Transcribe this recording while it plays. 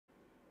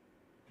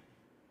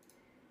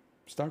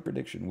Start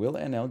prediction. Will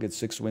NL get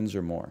 6 wins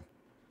or more?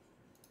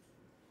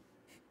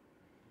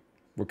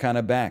 We're kind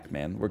of back,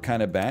 man. We're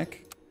kind of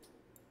back.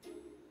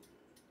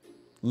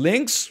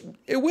 Lynx,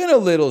 it went a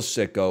little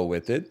sicko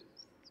with it.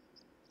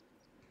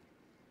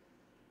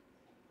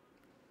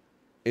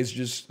 It's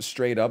just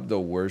straight up the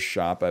worst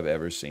shop I've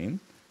ever seen.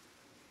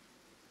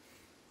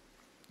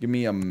 Give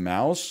me a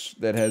mouse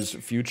that has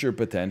future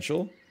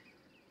potential.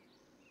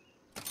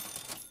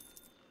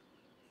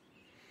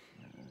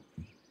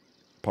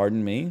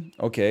 Pardon me?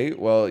 Okay,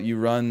 well, you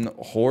run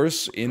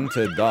horse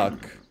into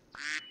duck.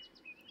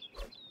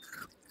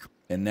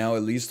 And now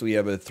at least we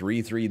have a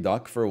 3-3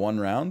 duck for 1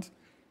 round.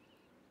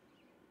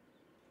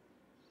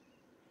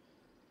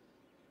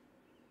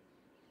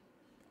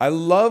 I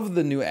love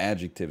the new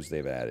adjectives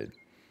they've added.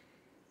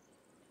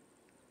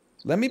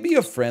 Let me be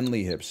a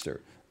friendly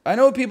hipster. I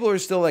know people are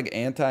still like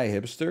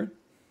anti-hipster.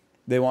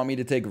 They want me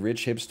to take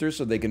rich hipsters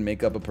so they can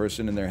make up a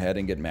person in their head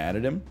and get mad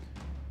at him.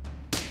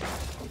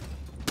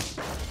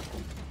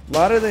 A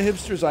lot of the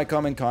hipsters I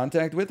come in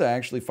contact with, I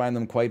actually find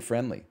them quite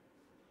friendly.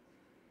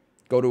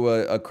 Go to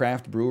a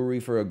craft brewery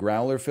for a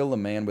growler fill. A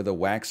man with a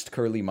waxed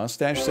curly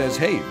mustache says,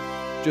 hey,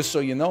 just so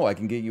you know, I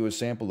can get you a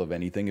sample of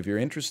anything if you're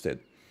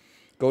interested.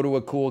 Go to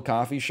a cool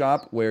coffee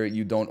shop where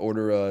you don't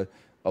order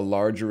a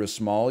large or a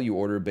small. You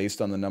order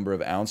based on the number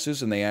of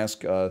ounces. And they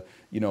ask, you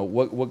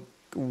know,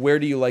 where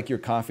do you like your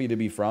coffee to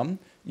be from?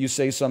 You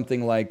say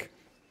something like,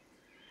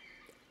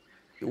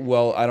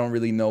 well, I don't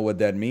really know what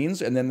that means.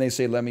 And then they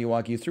say, let me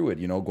walk you through it.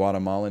 You know,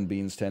 Guatemalan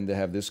beans tend to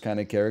have this kind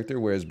of character,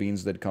 whereas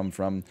beans that come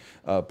from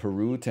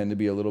Peru tend to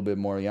be a little bit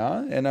more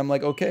ya. And I'm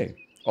like, okay,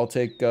 I'll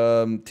take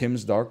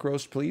Tim's dark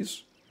roast,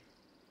 please.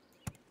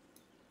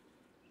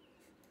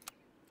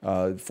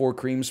 4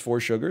 creams, 4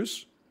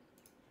 sugars.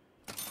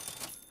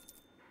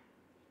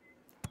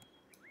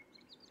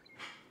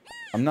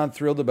 I'm not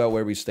thrilled about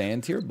where we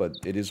stand here, but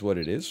it is what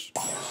it is.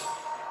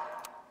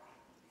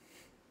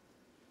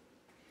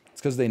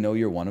 It's because they know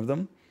you're one of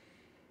them.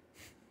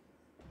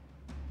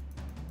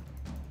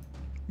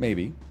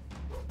 Maybe.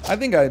 I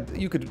think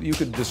you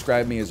could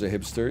describe me as a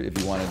hipster if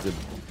you wanted to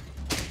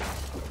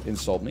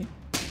insult me.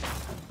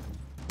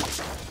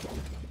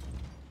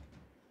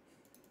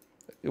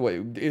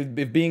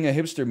 If being a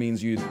hipster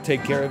means you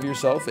take care of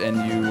yourself and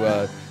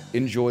you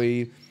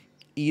enjoy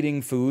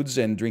eating foods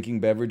and drinking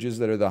beverages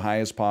that are the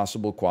highest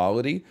possible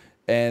quality,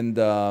 and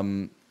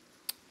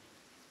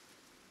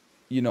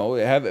you know,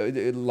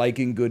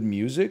 liking good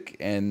music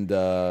and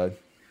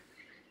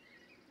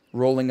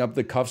rolling up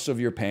the cuffs of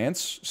your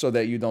pants so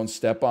that you don't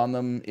step on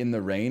them in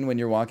the rain when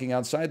you're walking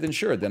outside, then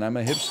sure, then I'm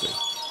a hipster.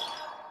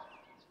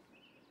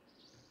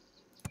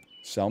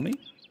 Sell me?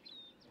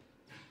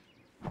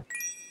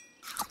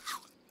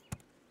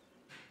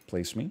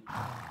 Place me?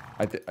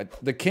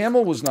 The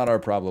camel was not our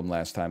problem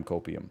last time,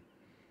 Copium.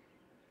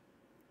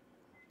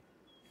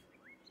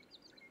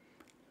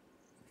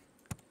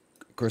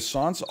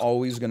 Croissant's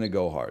always going to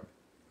go hard.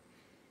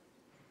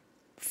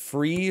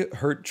 Free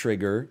hurt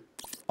trigger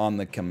on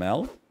the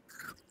camel.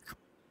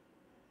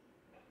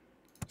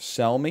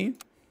 Sell me.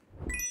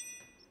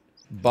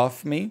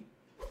 Buff me.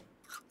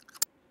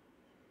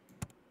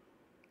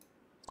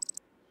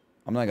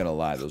 I'm not going to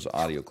lie, those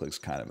audio clicks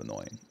kind of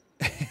annoying.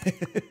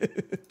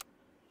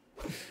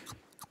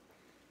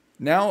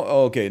 Now,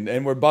 okay,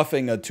 and we're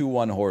buffing a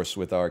 2-1 horse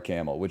with our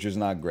camel, which is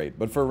not great.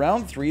 But for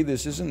round 3,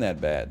 this isn't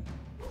that bad.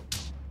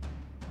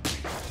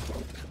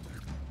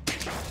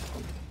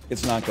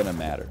 It's not going to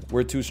matter.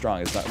 We're too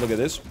strong. It's not. Look at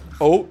this.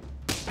 Oh,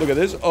 look at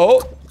this.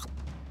 Oh.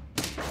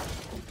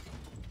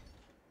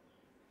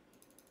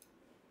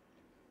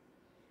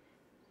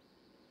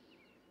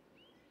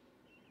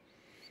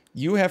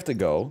 You have to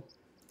go.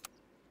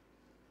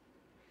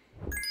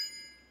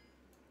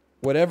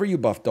 Whatever you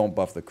buff, don't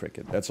buff the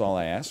cricket. That's all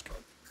I ask.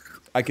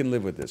 I can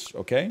live with this,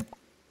 okay?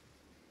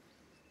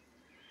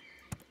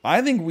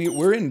 I think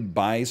we're in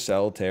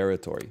buy-sell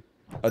territory.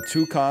 A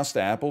 2-cost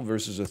apple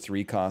versus a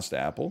 3-cost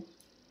apple.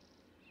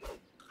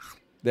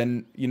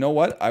 Then, you know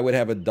what? I would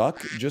have a duck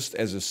just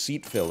as a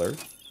seat filler.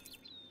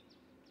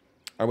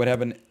 I would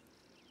have an...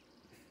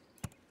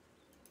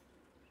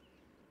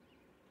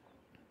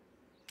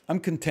 I'm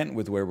content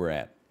with where we're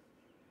at.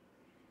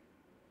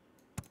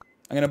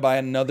 I'm going to buy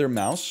another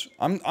mouse.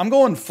 I'm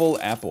going full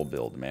apple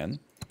build, man.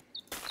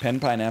 Pen,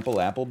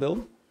 pineapple, apple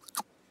build.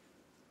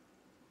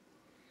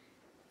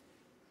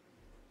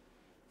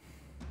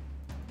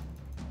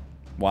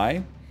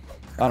 Why?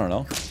 I don't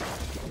know.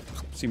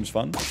 Seems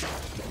fun.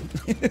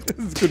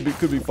 This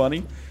could be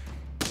funny.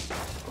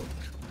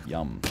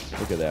 Yum.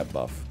 Look at that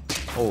buff.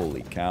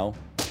 Holy cow.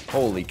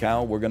 Holy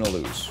cow, we're gonna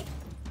lose.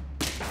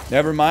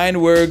 Never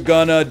mind, we're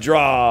gonna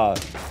draw.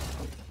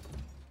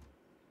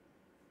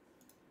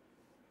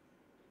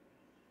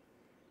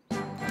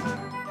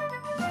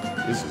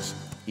 This is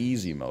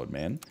easy mode,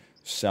 man.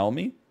 Sell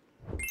me.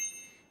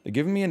 They're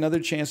giving me another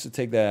chance to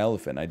take that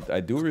elephant. I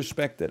do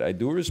respect it. I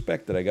do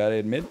respect it, I gotta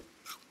admit.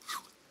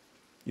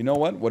 You know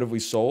what? What if we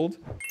sold,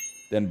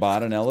 then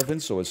bought an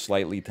elephant so it's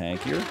slightly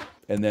tankier,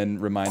 and then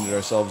reminded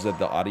ourselves that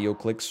the audio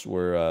clicks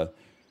were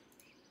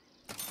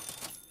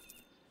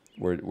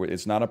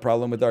It's not a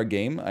problem with our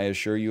game, I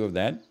assure you of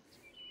that.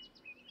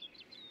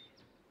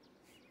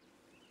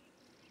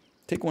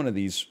 Take one of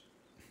these.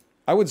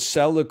 I would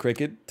sell the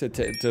cricket to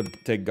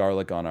take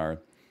garlic on our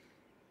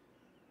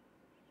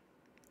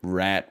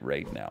rat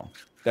right now.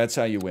 That's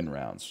how you win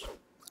rounds.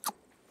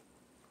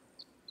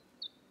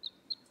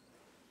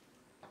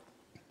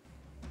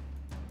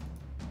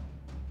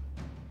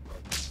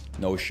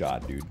 No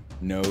shot, dude.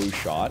 No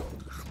shot.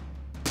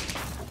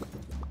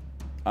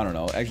 I don't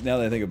know. Actually, now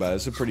that I think about it,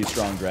 it's a pretty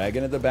strong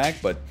dragon at the back,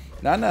 but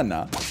nah.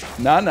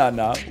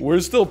 Nah. We're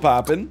still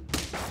popping.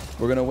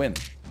 We're gonna win.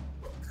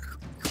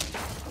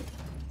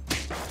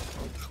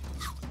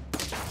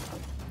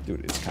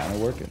 Dude, it's kind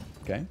of working,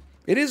 okay?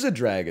 It is a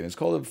dragon. It's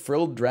called a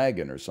frilled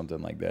dragon or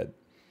something like that.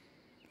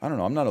 I don't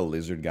know. I'm not a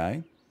lizard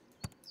guy.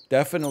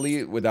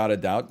 Definitely, without a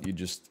doubt, you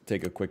just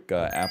take a quick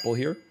apple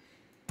here.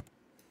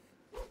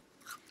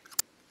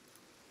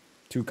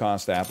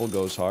 2-cost apple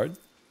goes hard.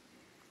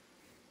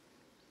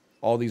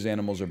 All these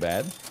animals are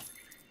bad.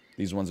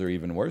 These ones are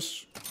even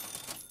worse.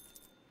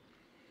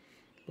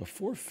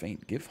 Before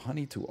faint, give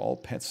honey to all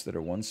pets that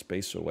are one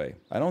space away.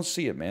 I don't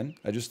see it, man.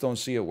 I just don't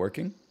see it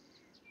working.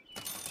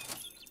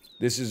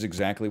 This is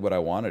exactly what I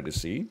wanted to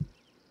see.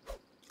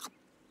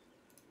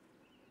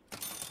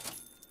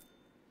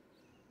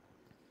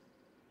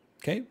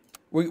 Okay.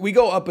 We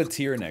go up a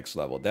tier next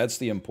level. That's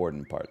the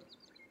important part.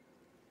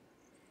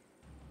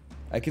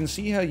 I can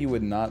see how you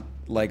would not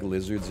like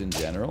lizards in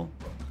general.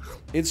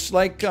 It's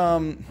like,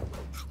 you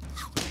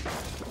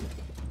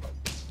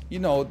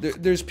know,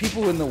 there's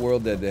people in the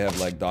world that they have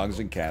like dogs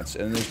and cats,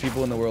 and there's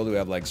people in the world who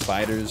have like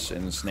spiders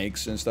and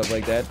snakes and stuff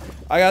like that.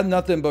 I got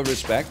nothing but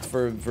respect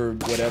for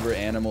whatever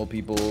animal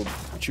people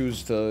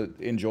choose to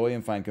enjoy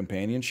and find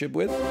companionship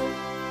with.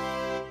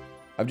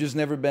 I've just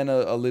never been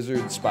a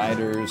lizard,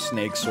 spider,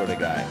 snake sort of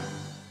guy.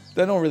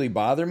 They don't really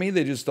bother me.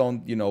 They just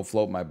don't, you know,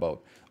 float my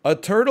boat. A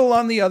turtle,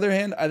 on the other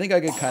hand, I think I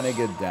could kind of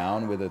get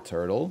down with a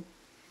turtle.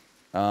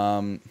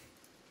 Elephant.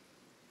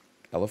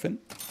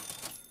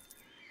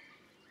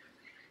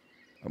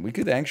 We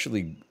could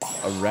actually...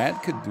 A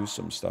rat could do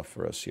some stuff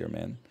for us here,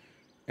 man.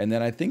 And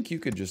then I think you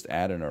could just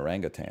add an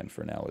orangutan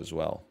for now as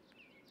well.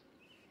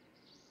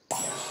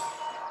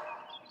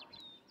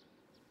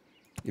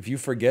 If you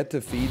forget to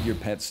feed your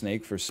pet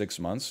snake for 6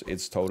 months,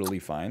 it's totally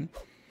fine.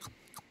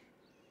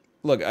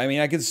 Look, I mean,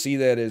 I could see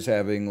that as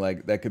having,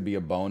 like, that could be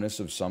a bonus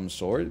of some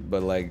sort,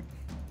 but, like...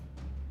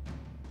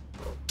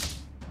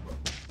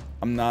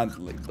 I'm not,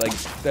 like,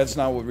 that's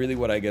not really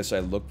what I guess I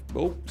look...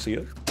 Oh, see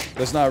it?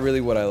 That's not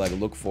really what I, like,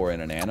 look for in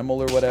an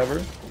animal or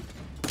whatever.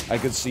 I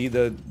could see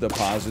the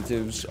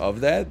positives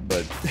of that,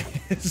 but...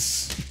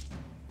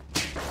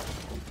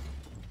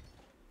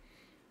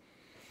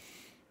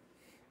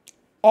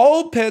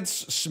 All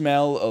pets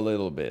smell a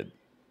little bit.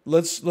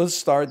 Let's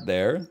start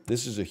there.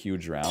 This is a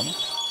huge round.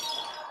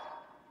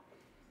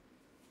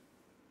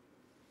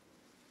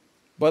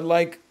 But,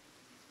 like,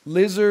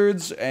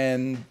 lizards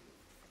and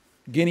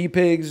guinea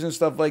pigs and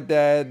stuff like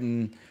that,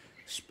 and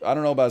I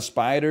don't know about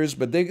spiders,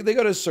 but they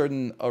got a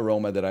certain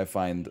aroma that I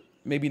find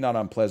maybe not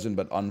unpleasant,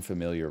 but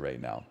unfamiliar right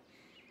now.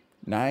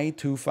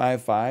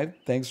 Nye255,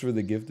 thanks for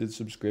the gifted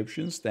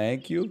subscriptions.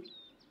 Thank you.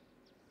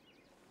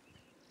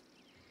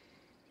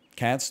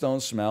 Cats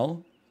don't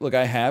smell. Look,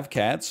 I have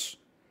cats.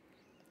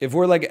 If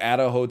we're, like, at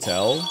a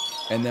hotel,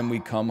 and then we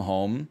come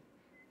home,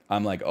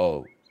 I'm like,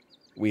 oh,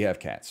 we have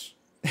cats.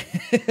 I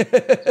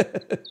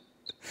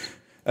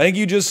think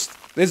you just...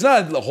 It's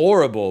not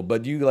horrible,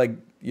 but you, like,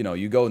 you know,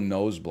 you go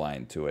nose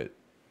blind to it.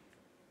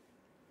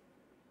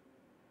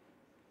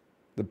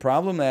 The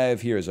problem that I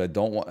have here is I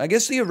don't want... I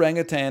guess the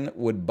orangutan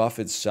would buff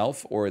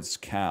itself or its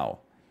cow.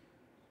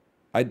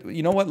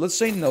 You know what? Let's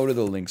say no to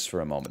the lynx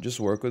for a moment. Just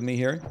work with me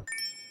here.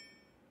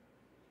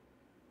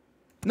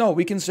 No,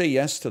 we can say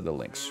yes to the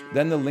lynx.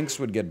 Then the lynx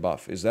would get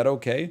buff. Is that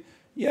okay?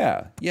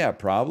 Yeah. Yeah,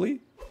 probably.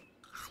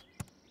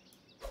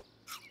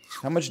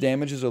 How much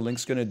damage is a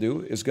lynx going to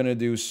do? It's going to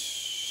do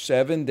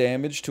 7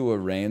 damage to a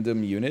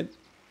random unit.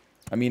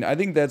 I mean, I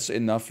think that's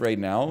enough right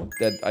now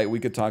that we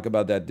could talk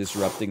about that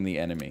disrupting the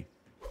enemy.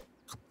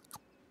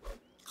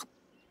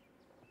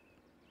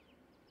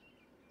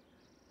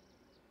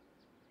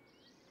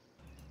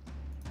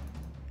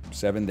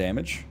 Seven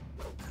damage.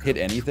 Hit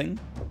anything.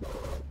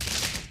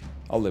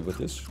 I'll live with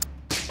this.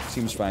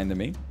 Seems fine to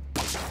me.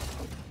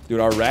 Dude,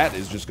 our rat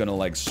is just gonna,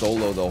 like,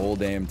 solo the whole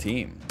damn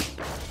team.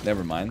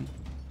 Never mind.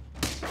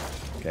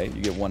 Okay,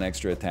 you get 1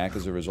 extra attack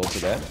as a result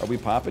of that. Are we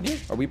popping you?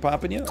 Are we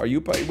popping you? Are you...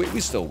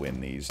 We still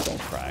win these. Don't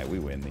cry. We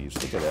win these.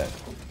 Look at that.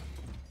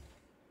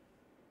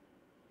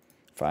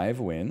 5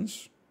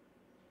 wins.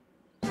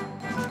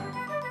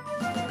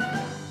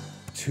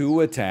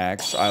 2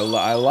 attacks. I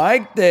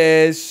like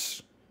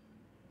this.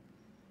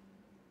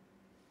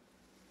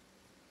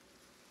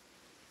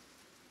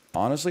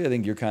 Honestly, I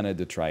think you're kind of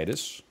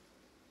detritus.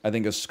 I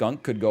think a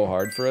skunk could go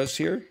hard for us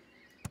here.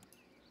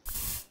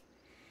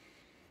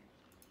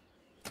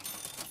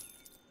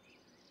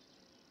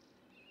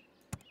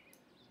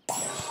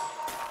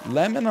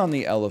 Lemon on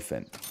the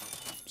elephant.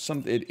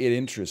 It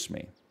interests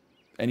me.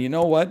 And you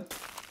know what?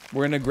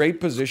 We're in a great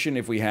position.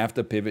 If we have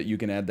to pivot, you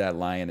can add that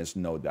lioness,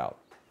 no doubt.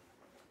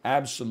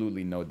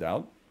 Absolutely no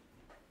doubt.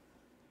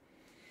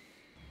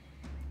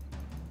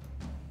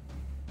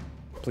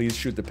 Please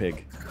shoot the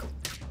pig.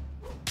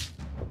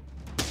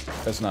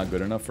 That's not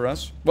good enough for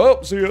us.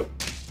 Well, see ya.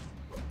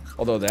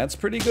 Although that's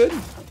pretty good.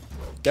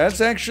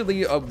 That's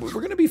actually, we're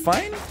going to be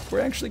fine.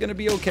 We're actually going to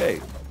be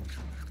okay.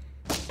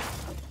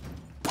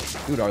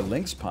 Dude, our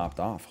links popped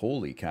off.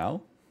 Holy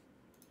cow.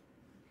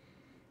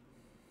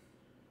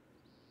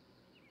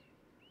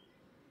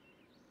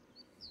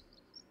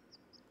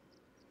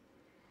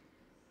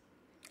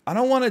 I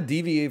don't want to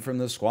deviate from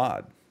the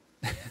squad.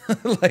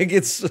 Like,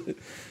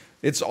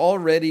 it's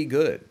already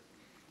good.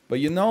 But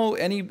you know,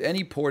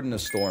 any port in a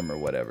storm or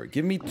whatever.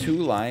 Give me 2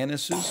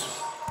 lionesses.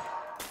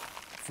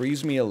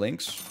 Freeze me a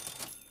lynx.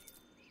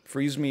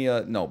 Freeze me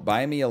a... No,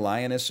 buy me a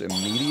lioness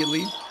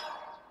immediately.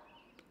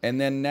 And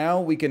then now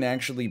we can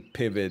actually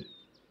pivot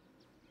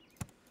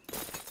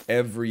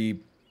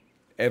everybody.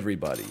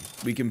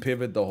 We can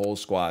pivot the whole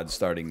squad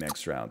starting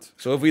next round.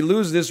 So if we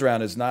lose this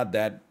round, it's not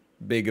that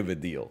big of a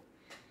deal.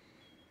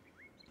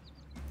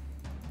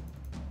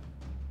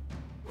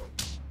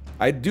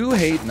 I do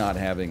hate not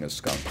having a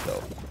skunk,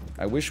 though.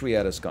 I wish we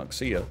had a skunk.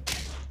 See ya.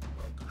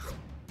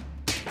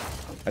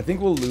 I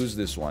think we'll lose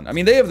this one. I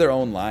mean, they have their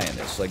own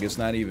lioness. Like, it's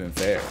not even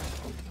fair.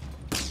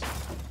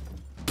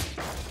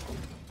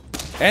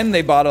 And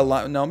they bought a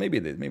lion. No, maybe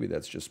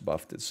that's just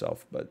buffed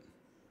itself, but...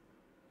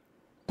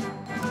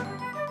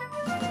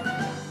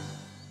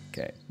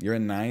 Okay, you're a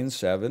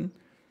 9-7.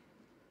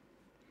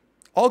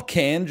 I'll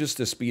can just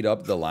to speed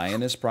up the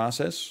lioness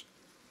process.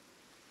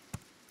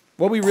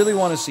 What we really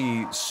want to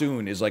see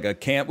soon is like a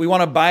camp. We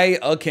want to buy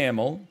a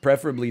camel,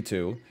 preferably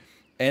 2,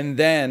 and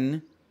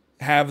then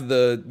have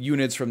the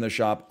units from the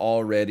shop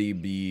already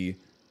be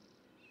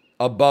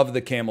above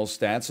the camel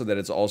stats so that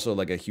it's also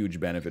like a huge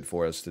benefit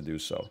for us to do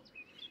so.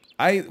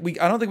 I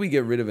don't think we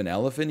get rid of an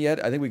elephant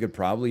yet. I think we could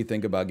probably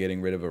think about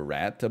getting rid of a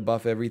rat to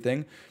buff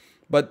everything.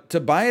 But to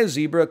buy a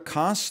zebra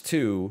costs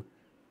 2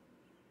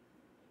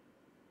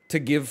 to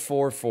give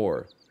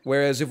 4/4.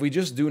 Whereas if we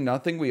just do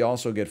nothing, we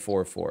also get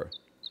 4/4.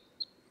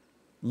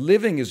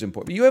 Living is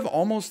important. You have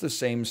almost the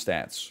same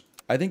stats.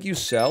 I think you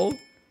sell,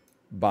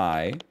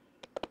 buy.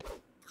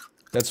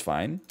 That's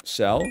fine.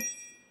 Sell.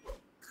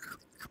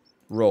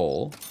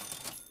 Roll.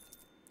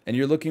 And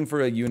you're looking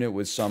for a unit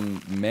with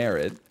some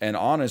merit. And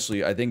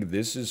honestly, I think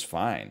this is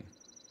fine.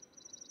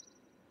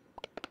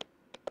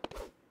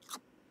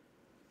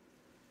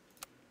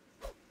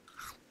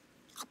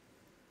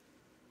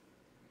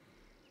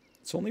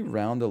 It's only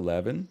round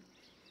 11.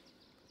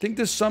 I think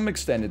to some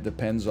extent it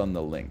depends on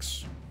the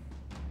links.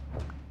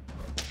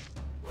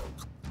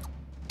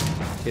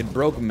 It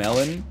broke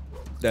Melon.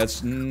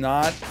 That's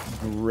not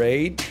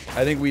great.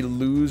 I think we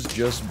lose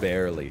just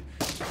barely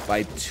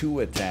by 2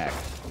 attack.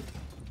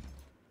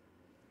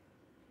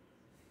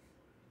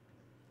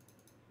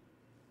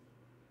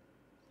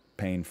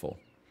 Painful.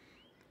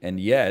 And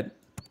yet,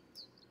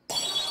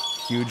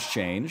 huge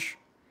change.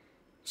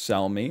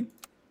 Sell me.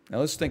 Now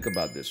let's think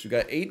about this. We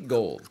got 8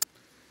 gold.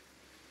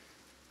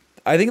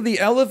 I think the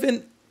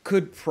elephant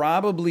could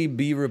probably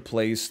be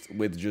replaced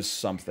with just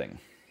something.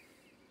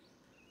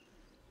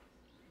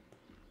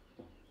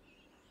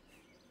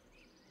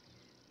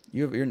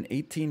 You're an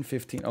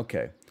 18-15.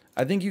 Okay.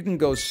 I think you can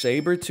go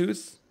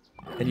saber-tooth,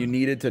 and you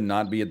needed to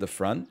not be at the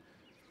front.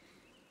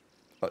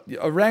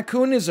 A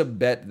raccoon is a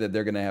bet that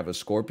they're going to have a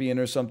scorpion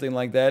or something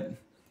like that.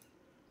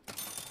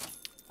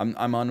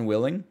 I'm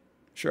unwilling.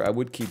 Sure, I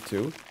would keep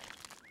 2.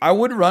 I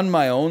would run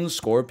my own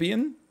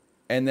scorpion,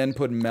 and then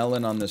put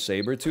Melon on the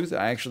saber-tooth.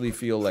 I actually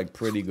feel like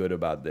pretty good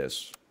about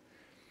this.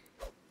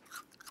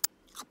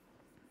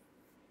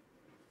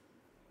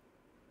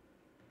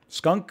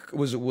 Skunk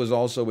was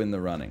also in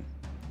the running.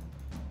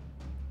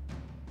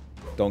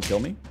 Don't kill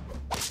me.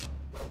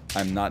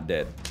 I'm not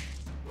dead.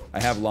 I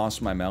have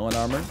lost my melon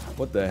armor.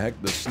 What the heck?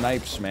 The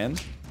snipes, man.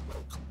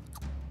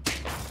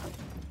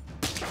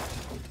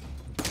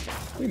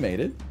 We made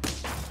it.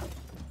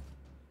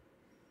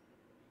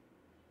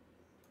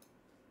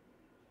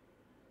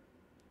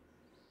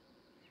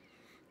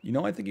 You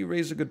know, I think you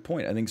raised a good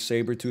point. I think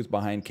Sabertooth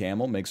behind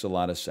Camel makes a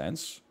lot of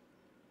sense.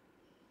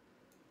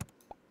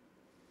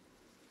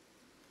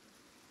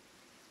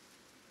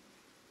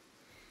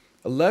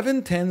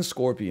 $11-10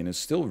 Scorpion is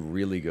still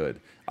really good.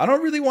 I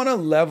don't really want to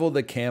level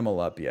the Camel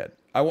up yet.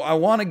 I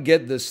want to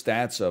get the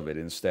stats of it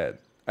instead.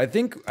 I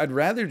think I'd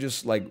rather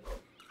just, like,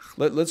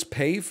 let's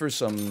pay for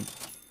some,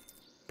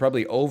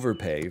 probably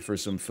overpay for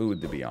some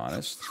food, to be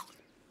honest.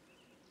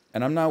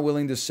 And I'm not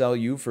willing to sell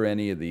you for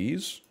any of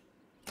these.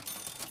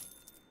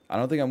 I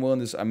don't think I'm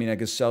willing to, I mean, I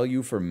could sell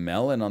you for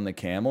melon on the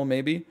Camel,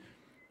 maybe.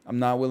 I'm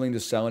not willing to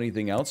sell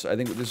anything else. I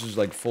think this is,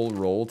 like, full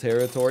roll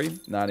territory.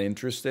 Not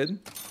interested.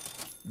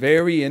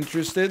 Very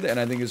interested, and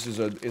I think this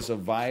is a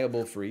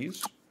viable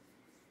freeze.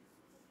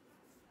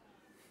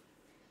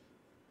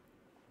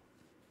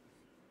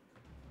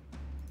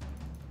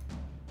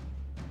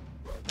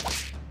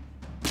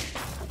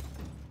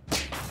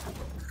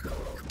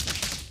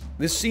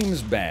 This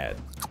seems bad.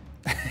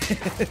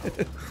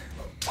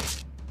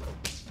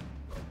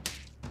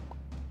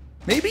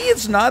 Maybe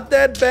it's not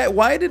that bad.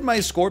 Why did my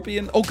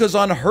Scorpion... Oh, because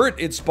on hurt,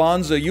 it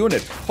spawns a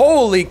unit.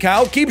 Holy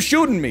cow, keep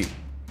shooting me.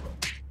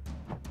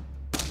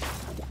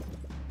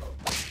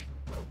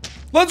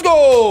 Let's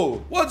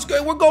go! Let's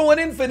go. We're going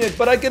infinite,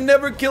 but I can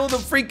never kill the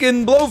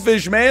freaking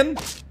blowfish, man.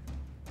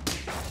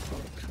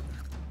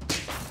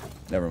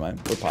 Never mind,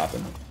 we're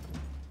popping.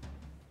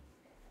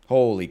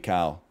 Holy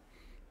cow.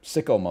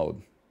 Sicko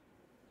mode.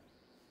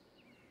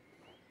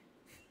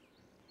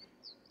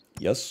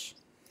 Yes.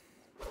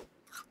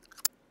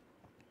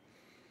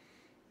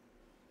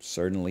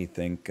 Certainly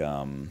think,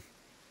 I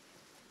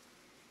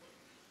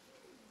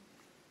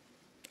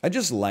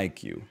just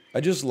like you. I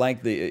just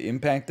like the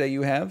impact that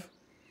you have.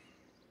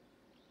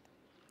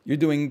 You're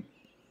doing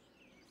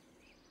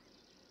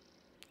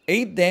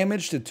 8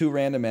 damage to 2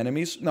 random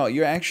enemies. No,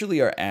 you actually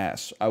are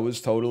ass. I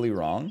was totally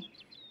wrong.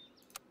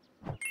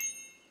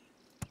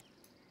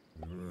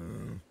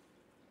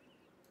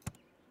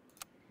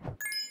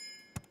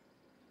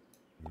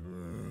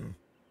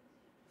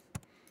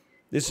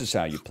 This is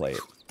how you play it.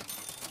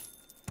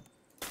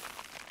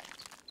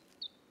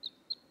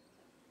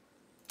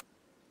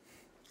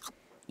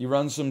 You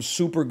run some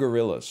super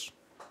gorillas.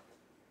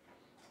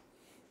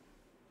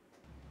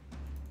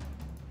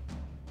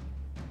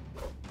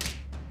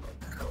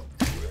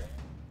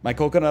 My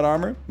coconut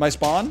armor? My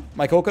spawn?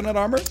 My coconut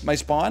armor? My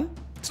spawn?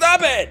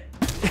 Stop it!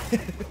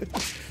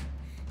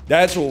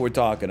 That's what we're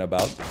talking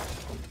about.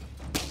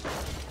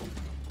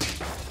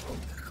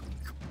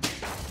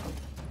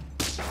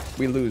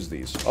 We lose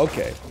these.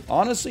 Okay.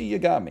 Honestly, you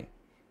got me.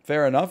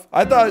 Fair enough.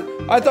 I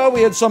thought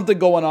we had something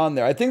going on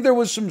there. I think there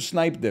was some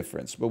snipe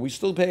difference, but we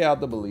still pay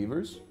out the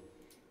believers.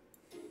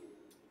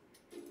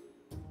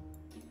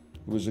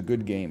 It was a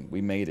good game. We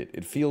made it.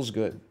 It feels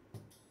good.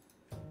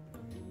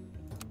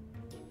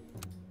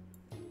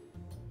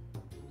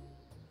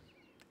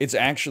 It's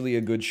actually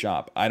a good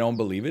shop. I don't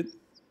believe it.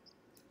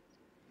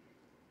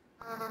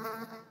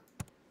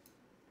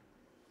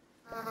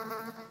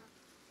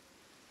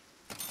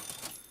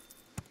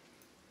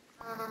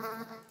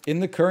 In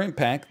the current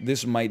pack,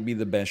 this might be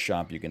the best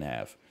shop you can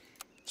have.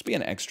 Let's be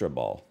an extra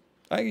ball.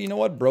 You know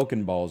what?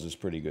 Broken balls is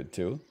pretty good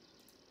too.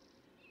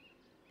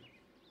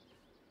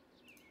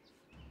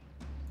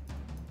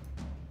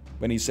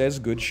 When he says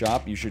good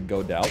shop, you should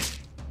go doubt.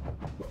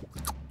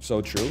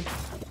 So true.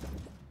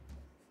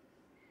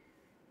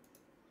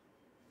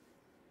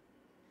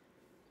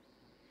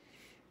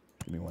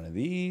 Give me one of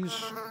these.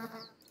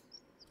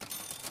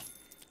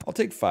 I'll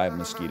take 5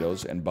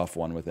 mosquitoes and buff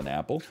one with an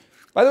apple.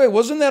 By the way,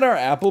 wasn't that our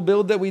apple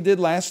build that we did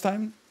last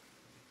time?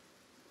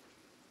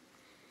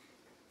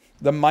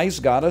 The mice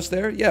got us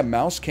there? Yeah,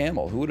 mouse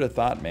camel. Who would have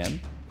thought,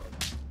 man?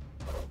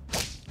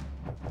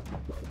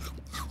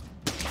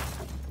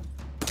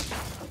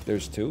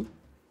 There's 2.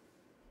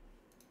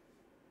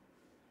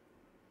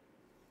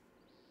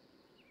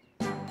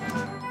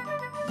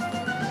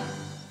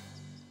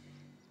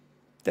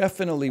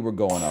 Definitely we're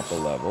going up a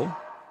level.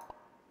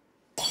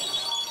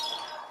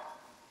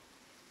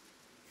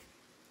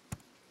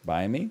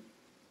 Buy me.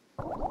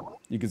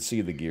 You can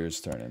see the gears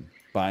turning.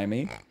 Buy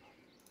me.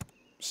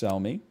 Sell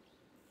me.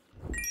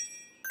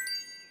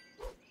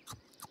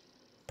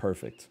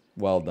 Perfect.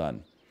 Well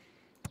done.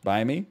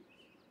 Buy me.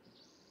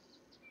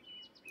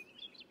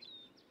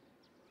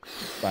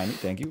 Buy me.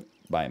 Thank you.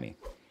 Buy me.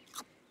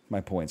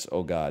 My points.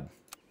 Oh, God.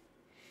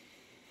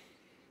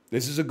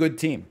 This is a good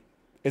team.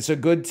 It's a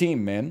good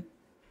team, man.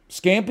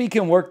 Scampy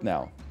can work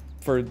now.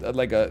 For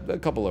like a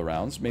couple of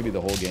rounds. Maybe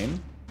the whole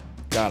game.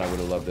 God, I would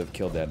have loved to have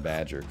killed that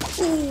badger.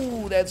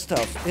 Ooh, that's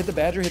tough. Hit the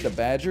badger, hit the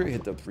badger,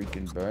 hit the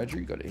freaking badger.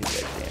 You gotta hit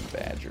that damn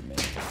badger, man.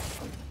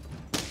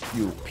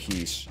 You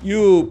piece.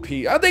 You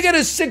piece. How'd they get a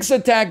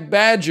 6-attack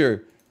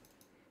badger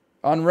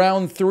on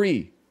round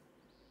 3?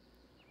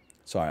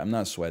 Sorry, I'm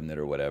not sweating it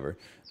or whatever.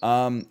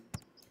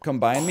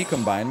 Combine me,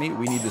 combine me.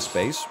 We need the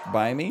space.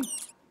 Buy me.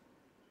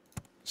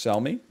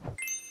 Sell me.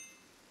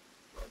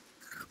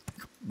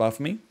 Buff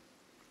me.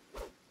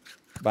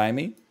 Buy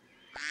me.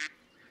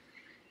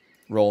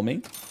 Roll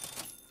me.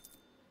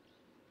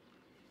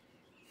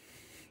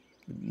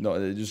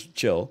 No, just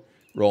chill.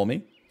 Roll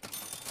me.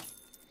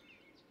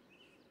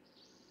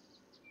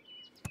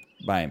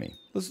 Buy me.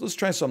 Let's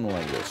try something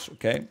like this,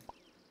 okay?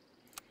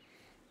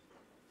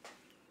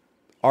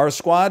 Our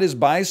squad is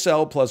buy,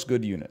 sell, plus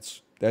good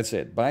units. That's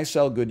it. Buy,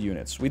 sell, good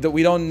units. We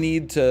don't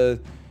need to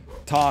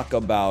talk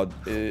about,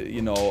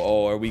 you know,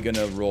 oh, are we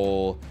gonna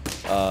roll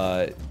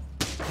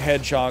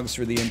hedgehogs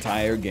for the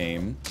entire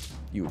game?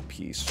 You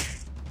piece.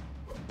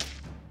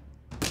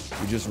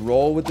 We just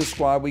roll with the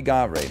squad we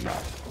got right now.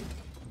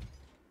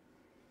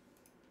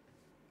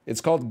 It's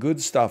called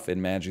good stuff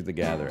in Magic the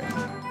Gathering.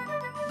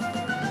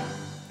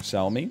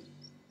 Sell me.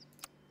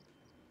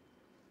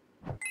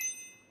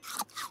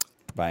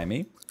 Buy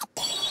me.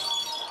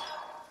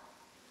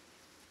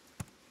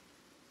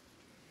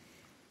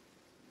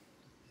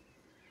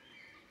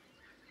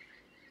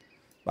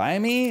 Buy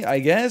me, I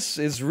guess,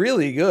 is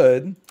really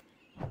good.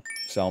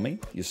 Sell me.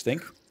 You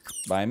stink.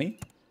 Buy me.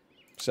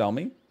 Sell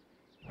me.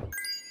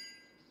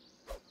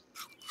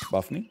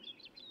 Buff me.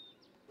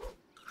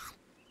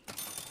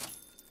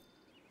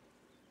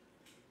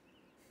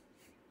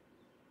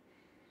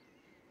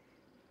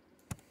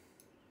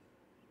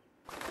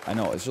 I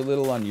know, it's a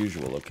little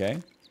unusual,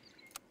 okay?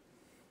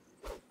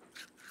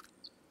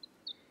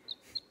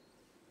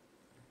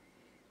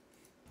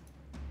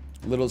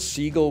 Little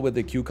seagull with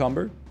the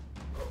cucumber.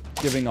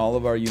 Giving all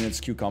of our units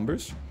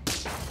cucumbers.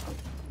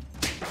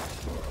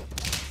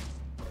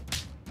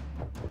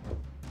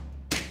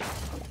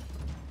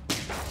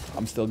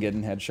 I'm still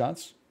getting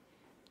headshots.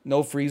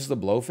 No freeze the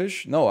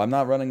blowfish? No, I'm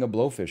not running a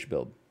blowfish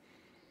build.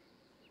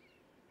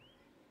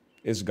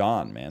 It's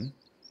gone, man.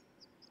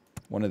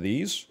 One of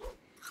these.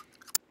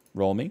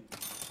 Roll me.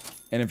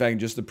 And in fact,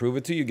 just to prove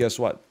it to you, guess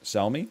what?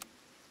 Sell me.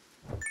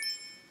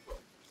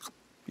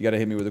 You gotta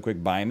hit me with a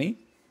quick buy me.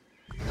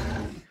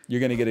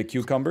 You're gonna get a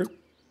cucumber.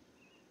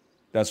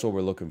 That's what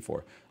we're looking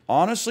for.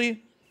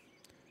 Honestly,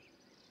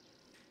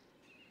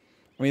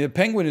 I mean, the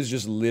penguin is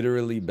just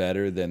literally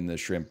better than the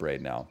shrimp right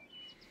now.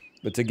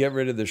 But to get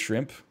rid of the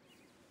shrimp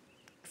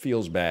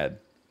feels bad.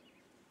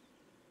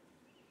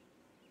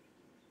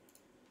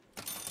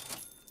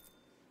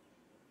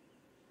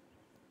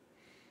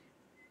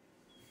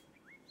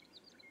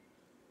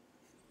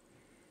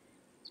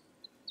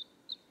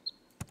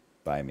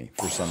 Buy me,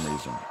 for some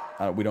reason.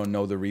 We don't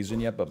know the reason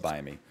yet, but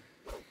buy me.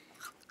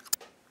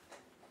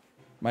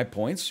 My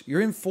points?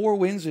 You're in 4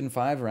 wins in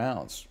 5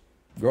 rounds.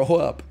 Grow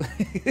up.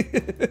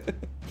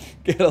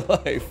 Get a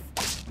life.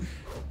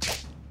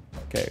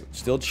 Okay,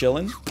 still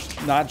chilling.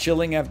 Not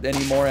chilling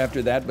anymore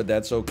after that, but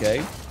that's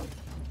okay.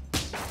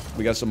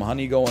 We got some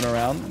honey going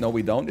around. No,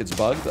 we don't. It's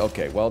bugged.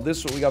 Okay, well,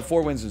 we got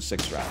 4 wins in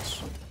 6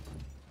 rounds.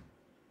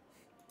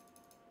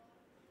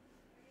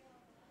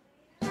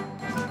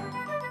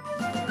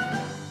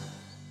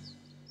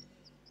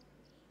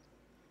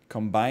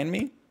 Combine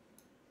me.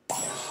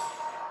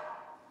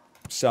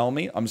 Sell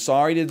me. I'm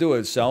sorry to do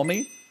it. Sell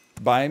me.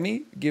 Buy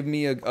me. Give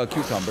me a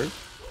cucumber.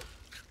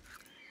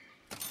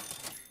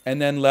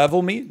 And then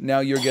level me.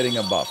 Now you're getting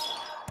a buff.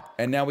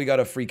 And now we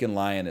got a freaking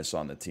lioness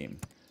on the team.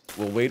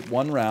 We'll wait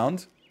 1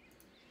 round.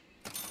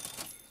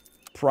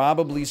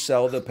 Probably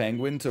sell the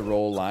penguin to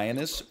roll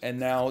lioness. And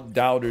now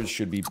doubters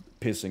should be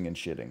pissing and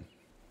shitting.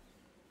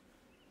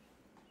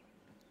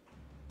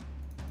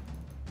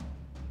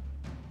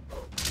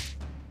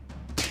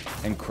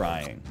 And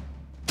crying.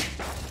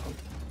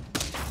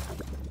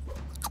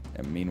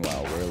 And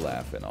meanwhile, we're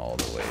laughing all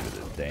the way to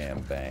the damn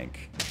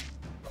bank.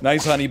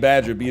 Nice honey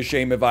badger. Be a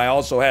shame if I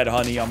also had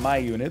honey on my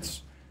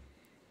units.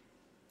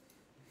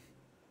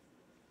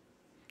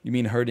 You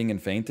mean hurting and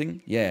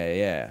fainting? Yeah,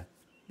 yeah.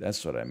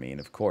 That's what I mean,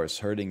 of course.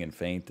 Hurting and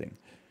fainting.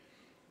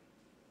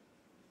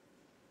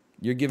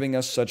 You're giving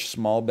us such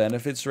small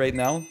benefits right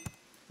now.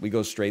 We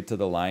go straight to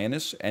the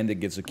lioness, and it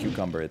gets a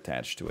cucumber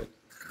attached to it.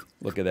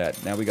 Look at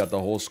that. Now we got the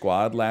whole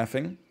squad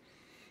laughing.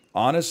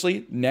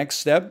 Honestly, next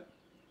step,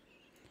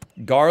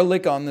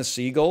 garlic on the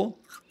seagull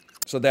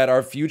so that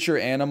our future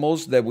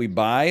animals that we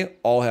buy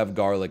all have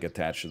garlic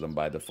attached to them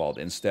by default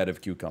instead of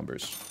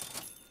cucumbers.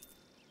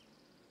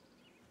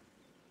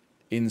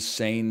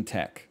 Insane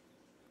tech.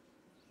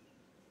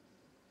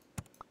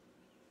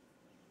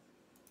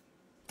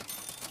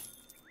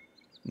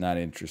 Not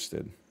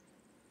interested.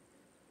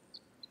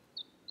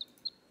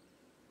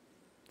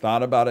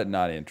 Thought about it,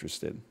 not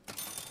interested.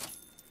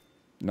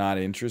 Not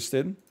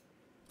interested.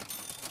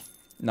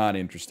 Not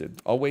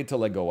interested. I'll wait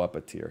till I go up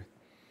a tier.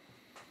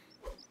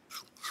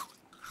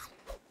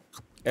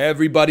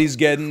 Everybody's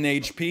getting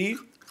HP.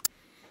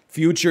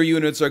 Future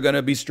units are going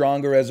to be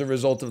stronger as a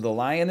result of the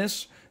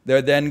lioness.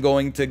 They're then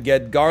going to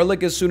get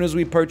garlic as soon as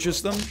we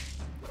purchase them.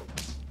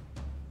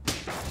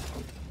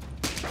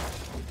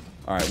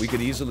 Alright, we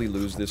could easily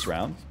lose this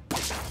round.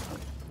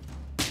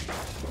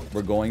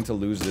 We're going to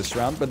lose this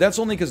round. But that's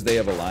only because they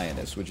have a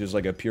lioness, which is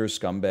like a pure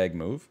scumbag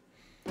move.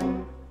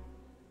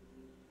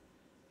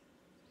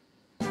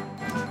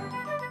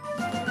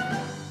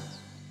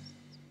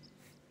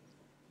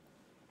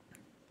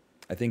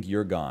 I think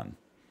you're gone.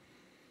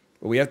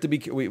 But we have to be...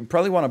 We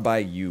probably want to buy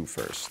you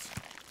first.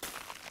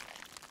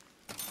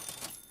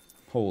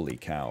 Holy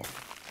cow.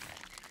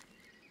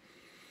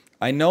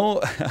 I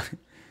know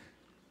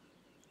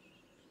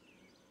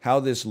how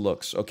this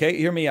looks. Okay,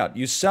 hear me out.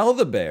 You sell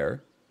the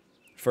bear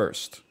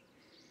first.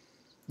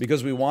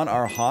 Because we want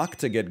our hawk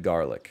to get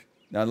garlic.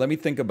 Now, let me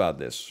think about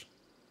this.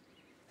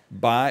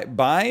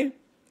 Buy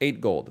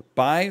 8 gold.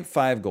 Buy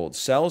 5 gold.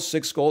 Sell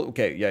 6 gold.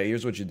 Okay, yeah,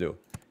 here's what you do.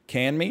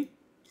 Can me.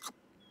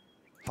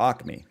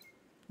 Hawk me.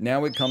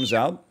 Now it comes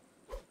out.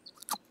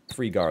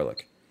 Free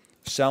garlic.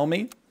 Sell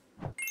me.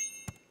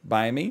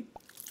 Buy me.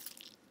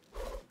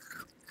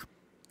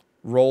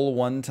 Roll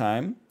 1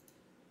 time.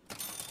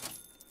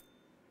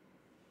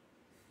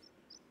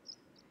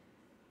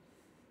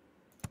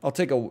 I'll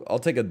take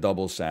a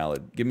double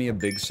salad. Give me a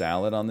big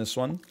salad on this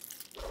one.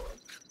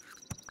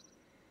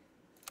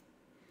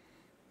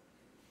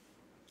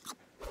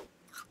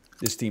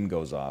 This team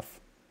goes off.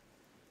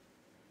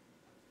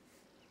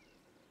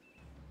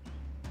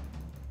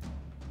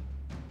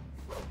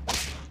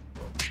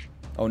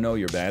 Oh no,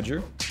 your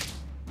badger?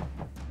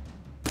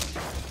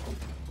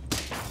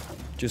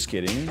 Just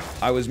kidding.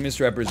 I was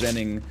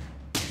misrepresenting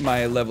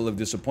my level of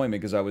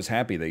disappointment because I was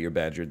happy that your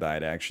badger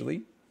died,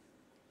 actually.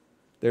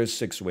 There's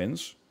 6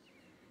 wins.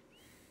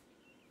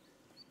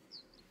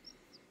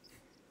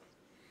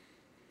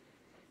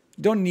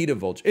 Don't need a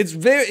vulture. It's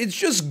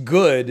just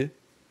good.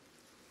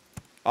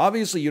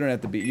 Obviously, you don't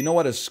have to be... You know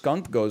what? A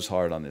skunk goes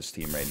hard on this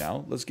team right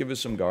now. Let's give us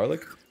some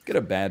garlic. Get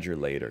a badger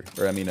later.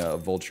 Or, I mean, a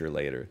vulture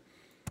later.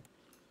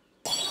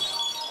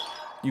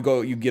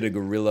 You get a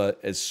gorilla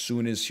as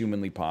soon as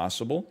humanly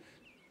possible.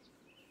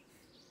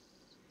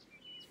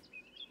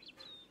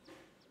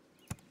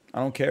 I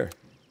don't care.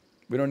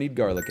 We don't need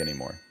garlic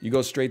anymore. You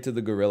go straight to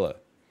the gorilla.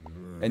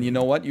 And you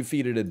know what? You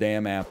feed it a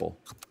damn apple.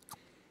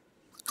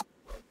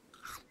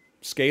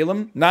 Scale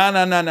him?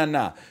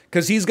 Nah.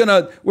 Because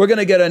we're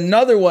gonna get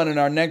another one in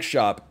our next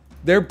shop.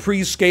 They're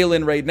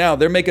pre-scaling right now.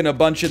 They're making a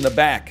bunch in the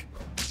back.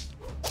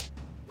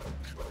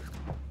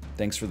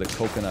 Thanks for the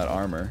coconut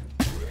armor.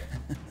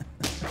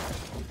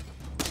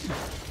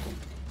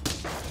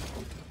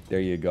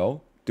 There you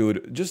go.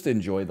 Dude, just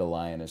enjoy the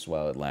lioness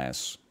while it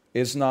lasts.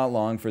 It's not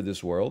long for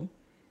this world.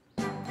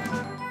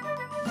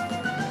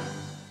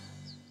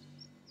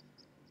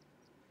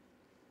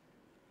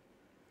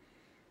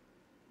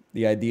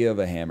 The idea of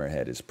a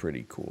hammerhead is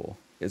pretty cool.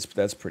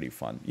 That's pretty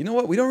fun. You know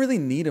what? We don't really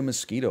need a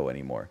mosquito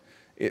anymore.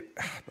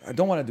 I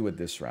don't want to do it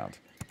this round.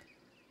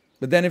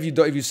 But then if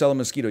you sell a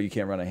mosquito, you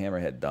can't run a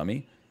hammerhead,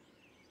 dummy.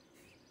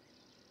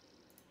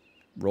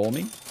 Roll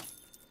me.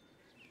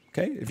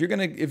 Okay, if you're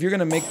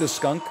gonna make the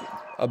skunk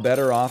a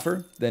better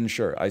offer, then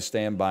sure, I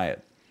stand by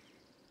it.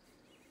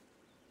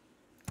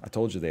 I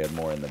told you they had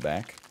more in the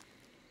back.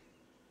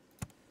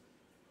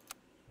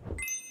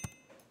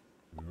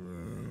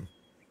 Mm.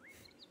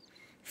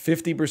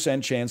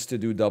 50% chance to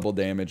do double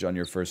damage on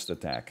your first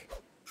attack.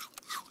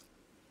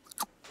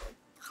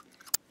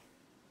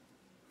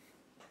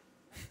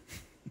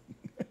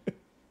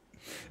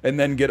 And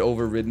then get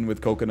overridden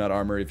with coconut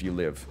armor if you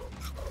live.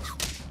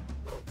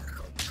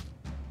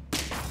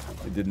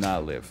 It did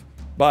not live.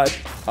 But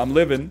I'm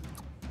living.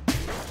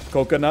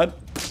 Coconut.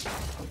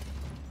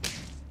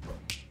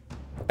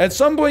 At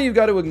some point, you've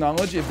got to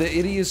acknowledge if the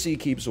idiocy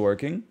keeps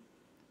working,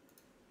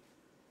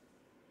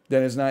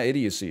 then it's not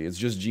idiocy. It's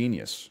just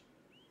genius.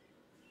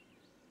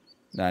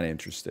 Not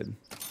interested.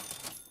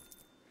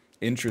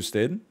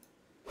 Interested.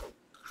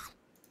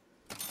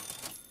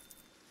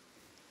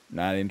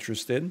 Not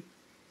interested.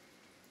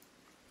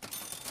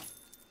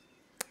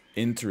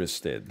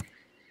 Interested.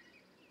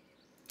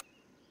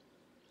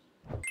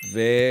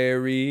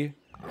 Very,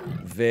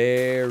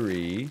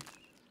 very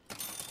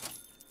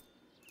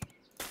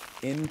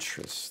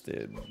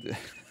interested.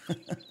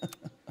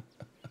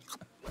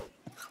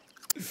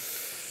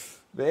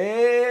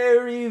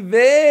 Very,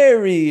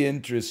 very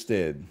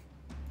interested.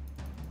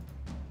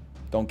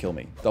 Don't kill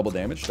me. Double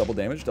damage, double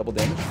damage, double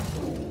damage.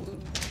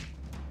 Ooh.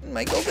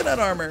 My coconut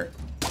armor.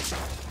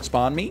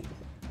 Spawn me.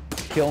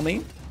 Kill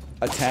me.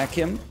 Attack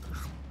him.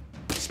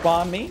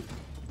 Spawn me.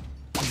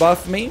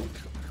 Buff me.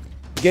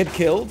 Get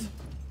killed.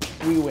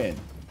 We win.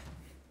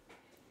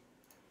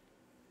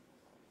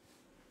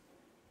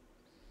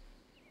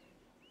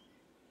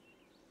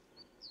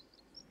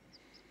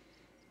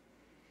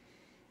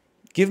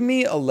 Give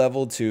me a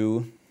level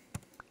 2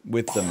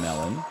 with the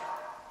melon.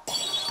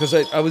 Because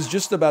I was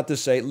just about to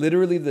say,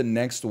 literally the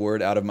next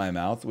word out of my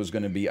mouth was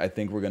going to be, I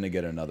think we're going to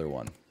get another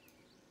one.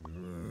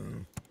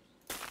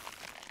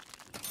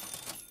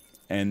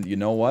 And you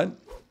know what?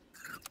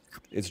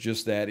 It's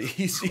just that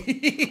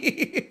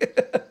easy.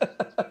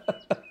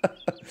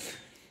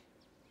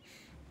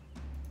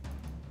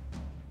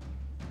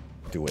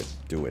 Do it.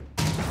 Do it.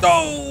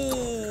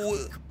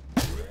 Oh!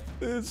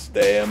 It's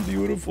damn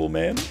beautiful,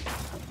 man.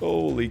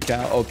 Holy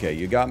cow. Okay,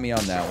 you got me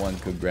on that one.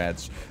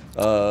 Congrats.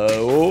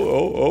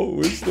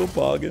 We're still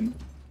pogging.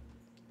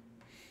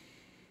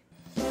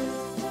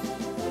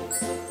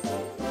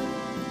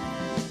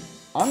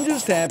 I'm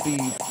just happy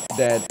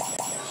that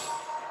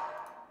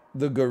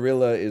the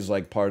gorilla is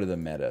like part of the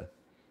meta.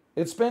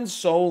 It's been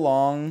so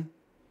long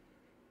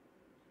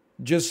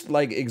just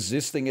like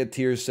existing at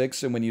tier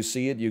 6, and when you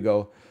see it, you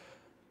go,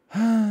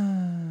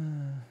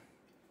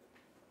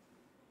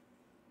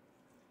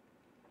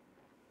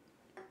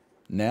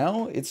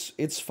 now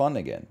it's fun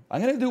again.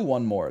 I'm gonna do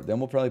one more, then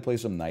we'll probably play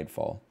some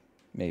Nightfall.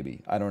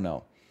 Maybe. I don't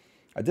know.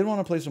 I did want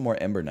to play some more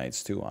Ember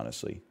Knights too,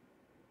 honestly.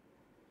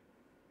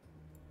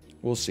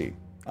 We'll see.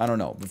 I don't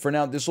know. But for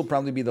now, this will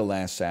probably be the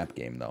last SAP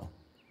game, though.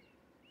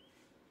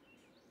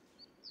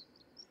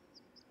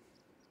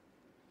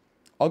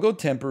 I'll go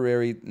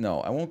temporary.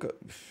 No, I won't go.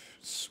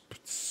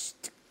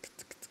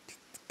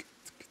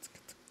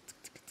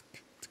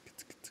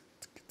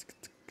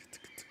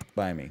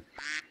 Buy me.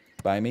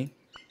 Buy me.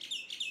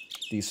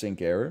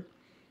 Desync error.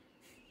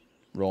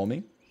 Roll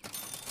me.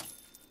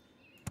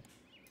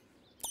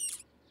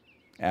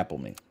 Apple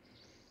me.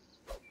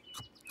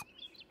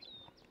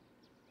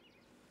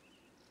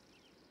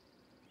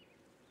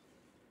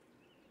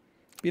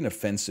 Be an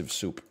offensive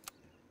soup.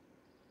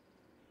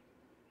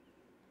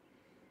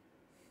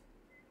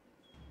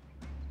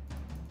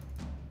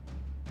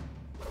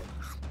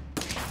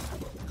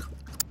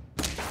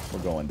 We're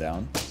going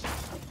down.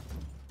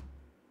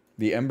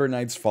 The Ember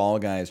Knights Fall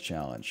Guys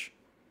Challenge.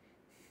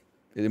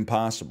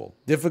 Impossible.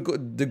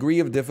 Degree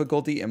of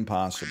difficulty,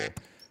 impossible.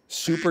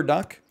 Super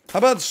Duck? How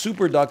about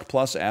Super Duck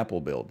plus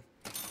Apple build?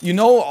 You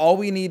know, all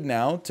we need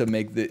now to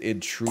make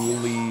it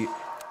truly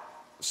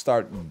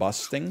start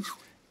busting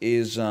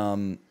is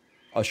a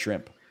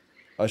shrimp.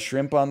 A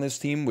shrimp on this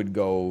team would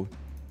go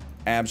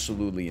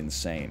absolutely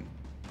insane.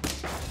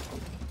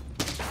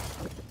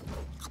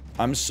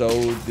 I'm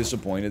so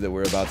disappointed that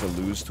we're about to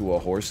lose to a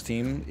horse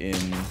team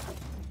in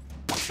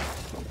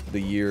the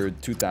year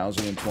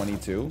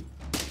 2022.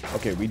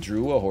 Okay, we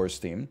drew a horse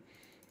team.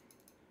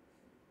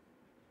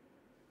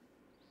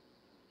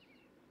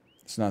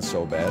 It's not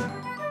so bad.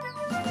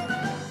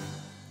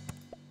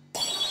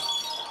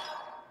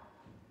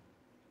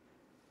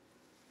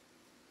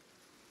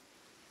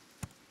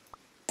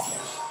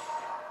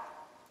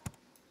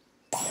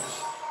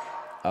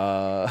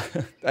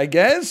 I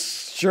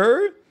guess,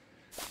 sure.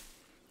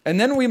 And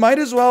then we might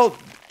as well,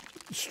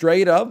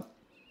 straight up,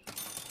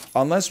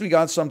 unless we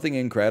got something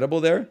incredible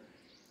there,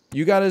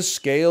 you gotta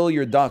scale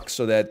your duck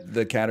so that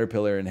the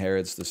caterpillar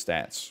inherits the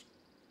stats.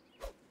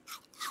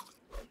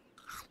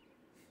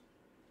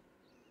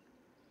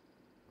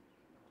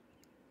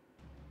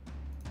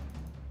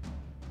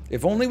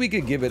 If only we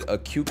could give it a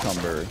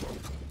cucumber.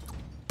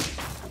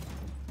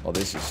 Oh,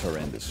 this is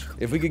horrendous.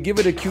 If we could give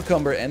it a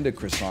cucumber and a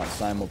croissant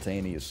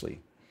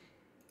simultaneously.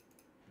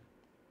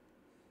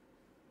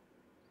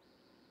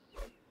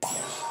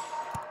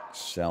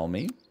 Sell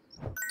me.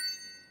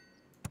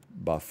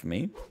 Buff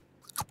me.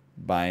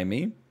 Buy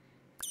me.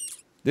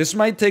 This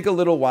might take a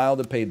little while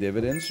to pay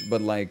dividends,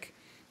 but like,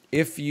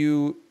 if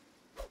you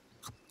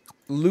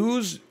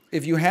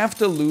have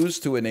to lose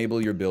to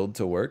enable your build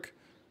to work,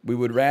 we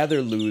would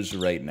rather lose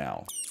right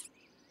now.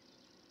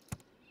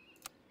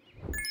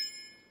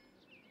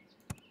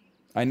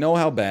 I know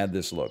how bad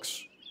this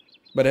looks,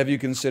 but have you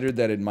considered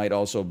that it might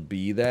also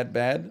be that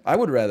bad? I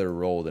would rather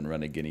roll than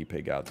run a guinea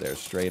pig out there,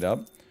 straight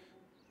up.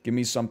 Give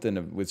me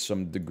something with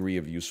some degree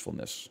of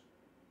usefulness.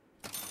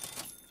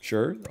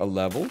 Sure, a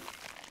level.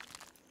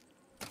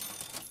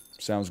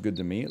 Sounds good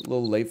to me. A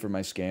little late for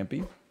my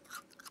Scampi.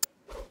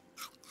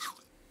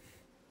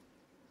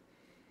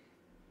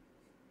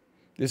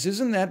 This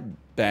isn't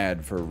that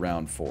bad for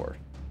round 4.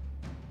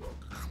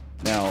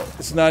 Now,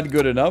 it's not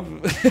good enough.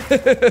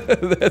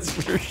 That's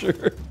for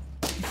sure.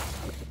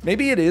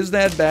 Maybe it is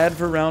that bad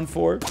for round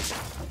 4.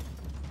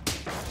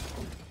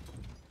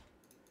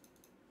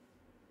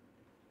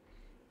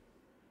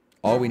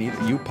 All we need,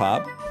 you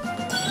pop.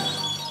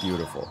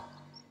 Beautiful.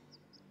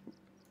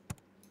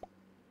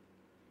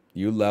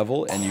 You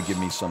level and you give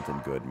me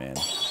something good, man.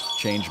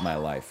 Change my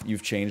life.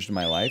 You've changed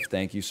my life.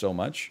 Thank you so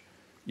much.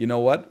 You know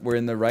what? We're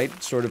in the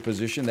right sort of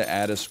position to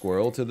add a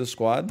squirrel to the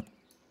squad.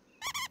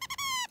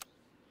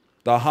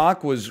 The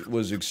hawk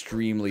was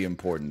extremely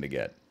important to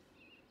get.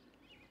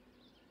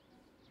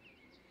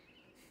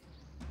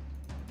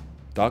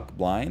 Duck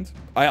blind?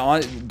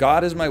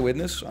 God is my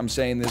witness. I'm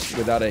saying this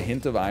without a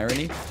hint of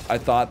irony. I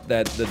thought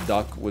that the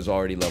duck was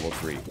already level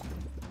 3.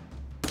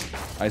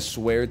 I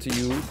swear to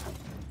you,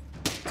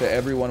 to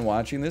everyone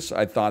watching this,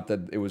 I thought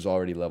that it was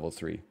already level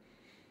 3.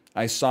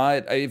 I saw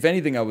it. If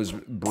anything, I was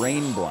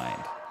brain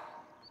blind.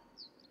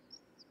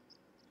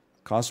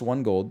 Cost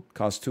 1 gold,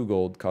 cost 2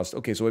 gold, cost...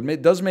 Okay, so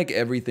it does make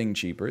everything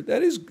cheaper.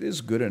 That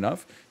is good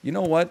enough. You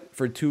know what?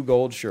 For 2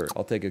 gold, sure.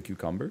 I'll take a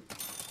cucumber.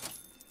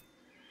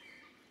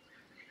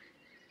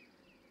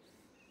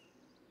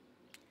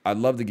 I'd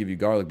love to give you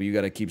garlic, but you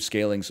got to keep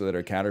scaling so that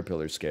our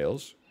caterpillar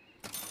scales.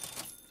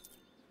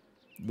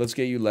 Let's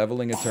get you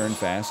leveling a turn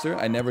faster.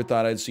 I never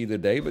thought I'd see the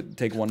day, but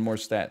take 1 more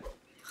stat.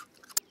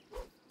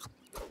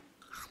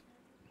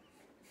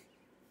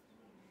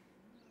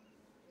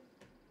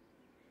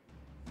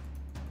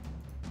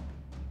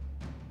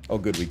 Oh,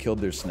 good. We killed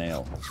their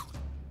snail.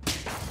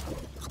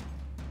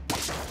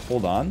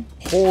 Hold on.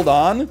 Hold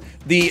on.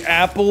 The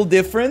apple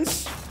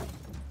difference?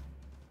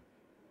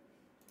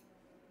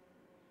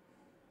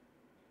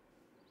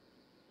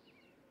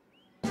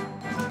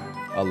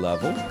 A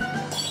level.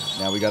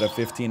 Now we got a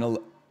 15...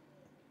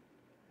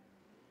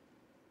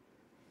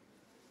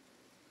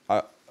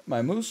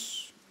 my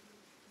moose.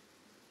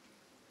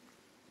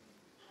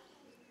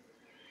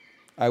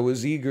 I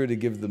was eager to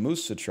give the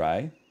moose a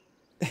try.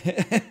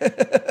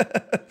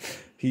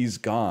 He's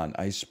gone.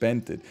 I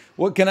spent it.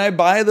 What, can I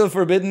buy the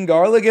forbidden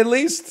garlic at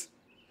least?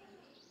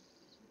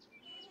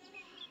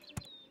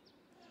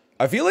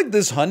 I feel like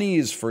this honey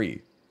is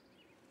free.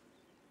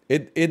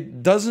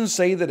 It doesn't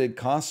say that it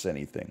costs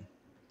anything.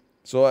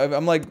 So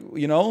I'm like,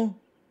 you know...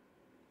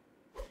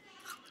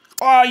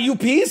 Ah, you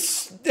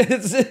piece!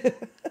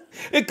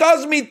 It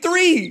cost me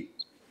 3!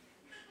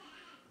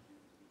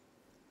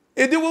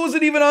 It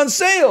wasn't even on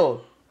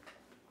sale!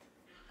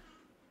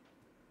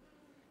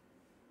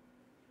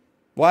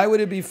 Why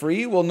would it be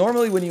free? Well,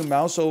 normally when you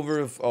mouse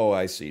over... Oh,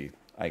 I see.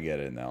 I get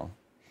it now.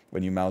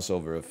 When you mouse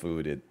over a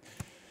food, it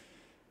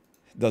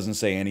doesn't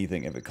say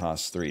anything if it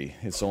costs 3.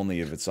 It's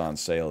only if it's on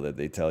sale that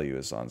they tell you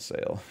it's on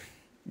sale.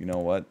 You know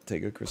what?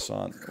 Take a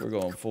croissant. We're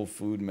going full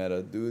food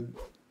meta, dude.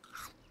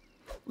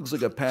 Looks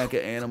like a pack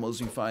of animals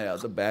you find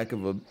out the back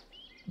of a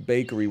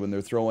bakery when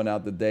they're throwing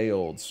out the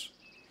day-olds.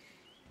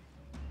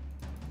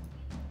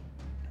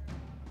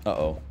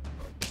 Uh-oh.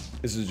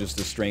 This is just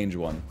a strange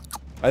one.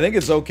 I think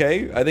it's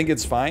okay. I think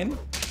it's fine.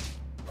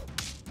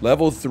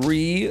 Level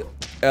 3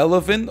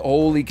 elephant.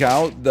 Holy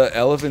cow. The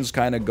elephant's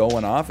kind of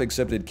going off,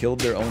 except it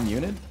killed their own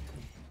unit.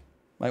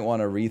 Might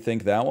want to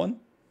rethink that one.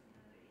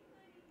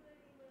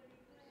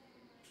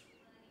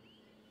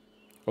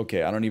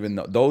 Okay, I don't even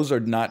know. Those are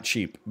not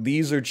cheap.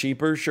 These are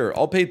cheaper. Sure,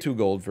 I'll pay 2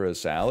 gold for a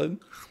salad.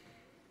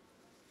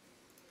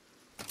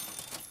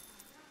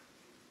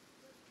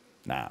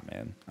 Nah,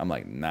 man. I'm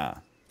like, nah.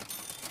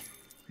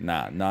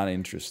 Nah, not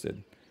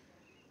interested.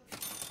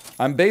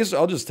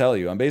 I'll just tell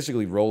you, I'm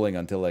basically rolling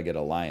until I get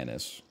a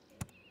lioness.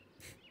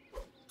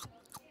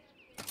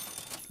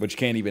 Which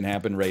can't even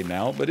happen right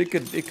now, but it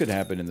could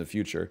happen in the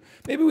future.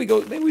 Maybe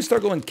we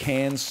start going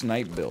can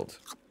snipe build.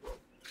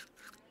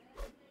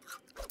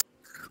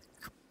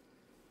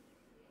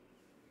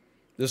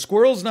 The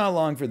squirrel's not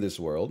long for this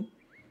world.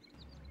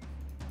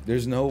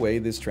 There's no way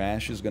this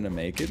trash is gonna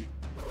make it.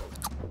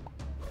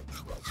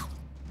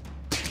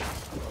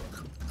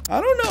 I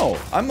don't know.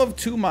 I'm of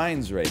 2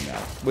 minds right now,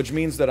 which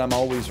means that I'm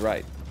always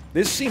right.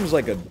 This seems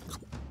like a...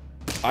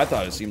 I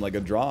thought it seemed like a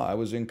draw. I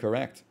was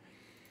incorrect.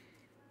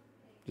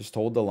 Just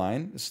hold the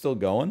line. It's still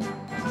going.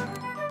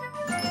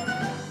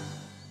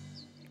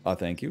 Oh,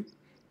 thank you.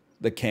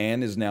 The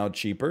can is now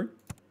cheaper.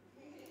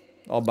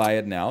 I'll buy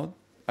it now.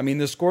 I mean,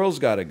 the squirrel's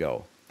got to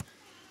go.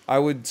 I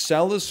would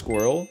sell a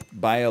squirrel,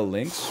 buy a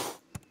lynx,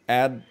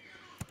 add...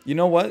 You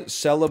know what?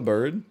 Sell a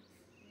bird.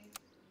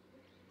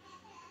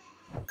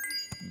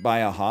 Buy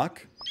a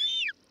hawk.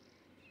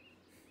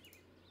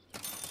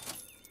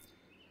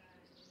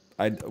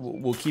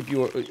 We'll keep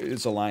you...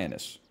 It's a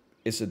lioness.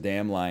 It's a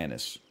damn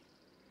lioness.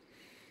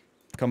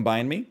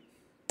 Combine me.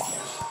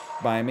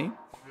 Buy me.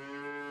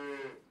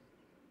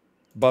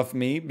 Buff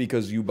me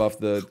because you buff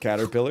the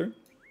caterpillar.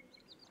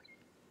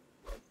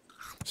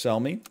 Sell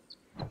me.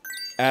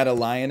 Add a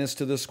lioness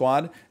to the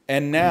squad.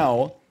 And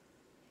now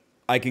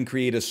I can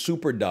create a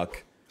super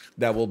duck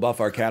that will buff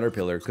our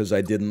caterpillar because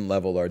I didn't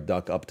level our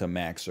duck up to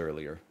max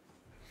earlier.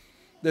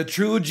 The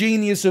true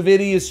genius of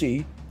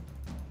idiocy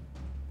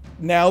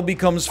now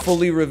becomes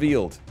fully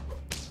revealed.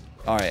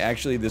 Alright,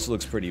 actually this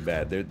looks pretty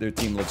bad. Their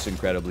team looks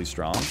incredibly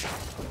strong.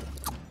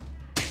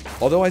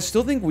 Although I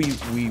still think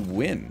we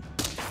win.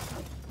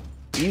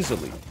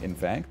 Easily, in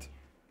fact.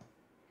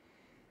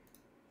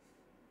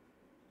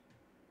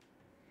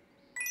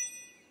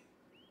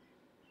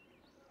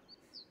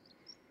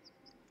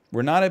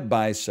 We're not at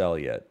buy-sell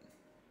yet.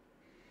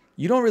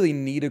 You don't really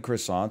need a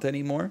croissant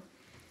anymore.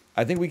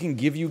 I think we can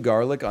give you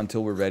garlic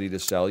until we're ready to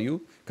sell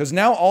you. Because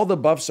now all the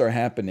buffs are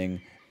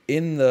happening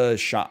in the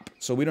shop.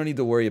 So we don't need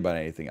to worry about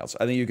anything else.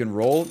 I think you can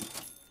roll.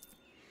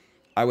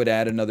 I would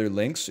add another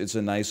lynx. It's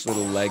a nice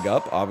little leg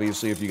up.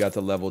 Obviously, if you got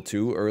to level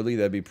 2 early,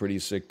 that'd be pretty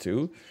sick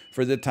too.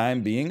 For the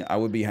time being, I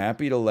would be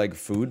happy to like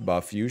food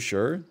buff you,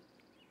 sure.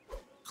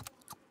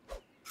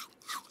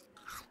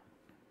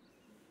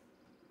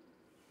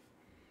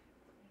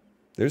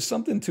 There's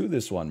something to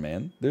this one,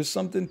 man. There's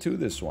something to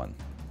this one.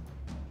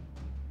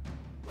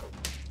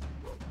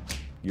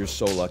 You're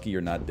so lucky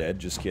you're not dead.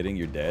 Just kidding,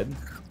 you're dead.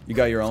 You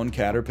got your own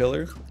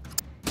caterpillar.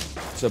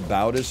 It's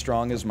about as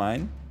strong as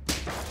mine.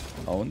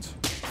 Owns.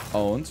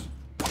 Owns.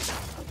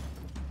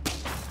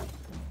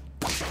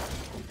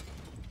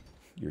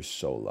 You're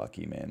so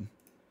lucky, man.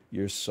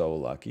 You're so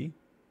lucky.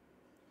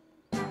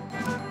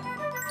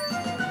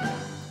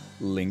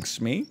 Links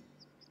me.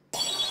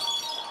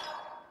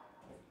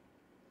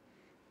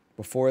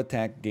 Before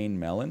attack, gain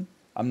melon.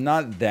 I'm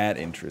not that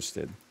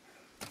interested.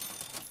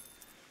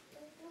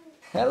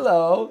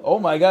 Hello. Oh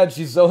my god,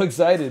 she's so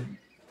excited.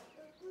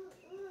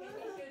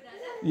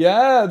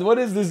 Yeah, what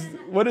is this?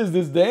 What is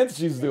this dance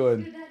she's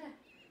doing?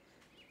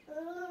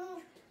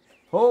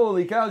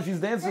 Holy cow, she's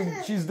dancing.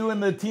 She's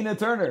doing the Tina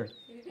Turner.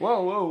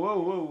 Whoa, whoa, whoa,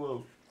 whoa,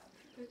 whoa.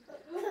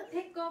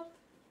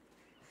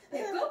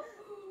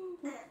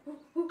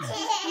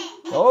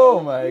 Oh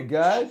my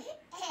god.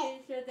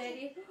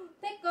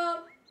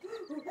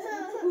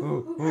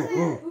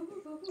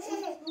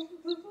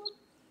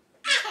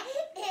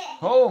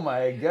 Oh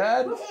my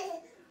god.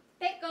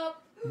 Pick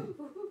up. Can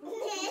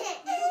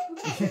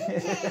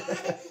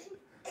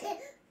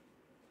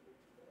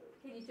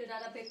you show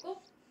that a pick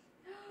up?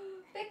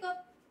 Pick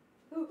up.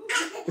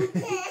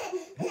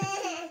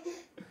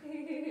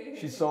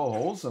 She's so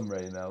wholesome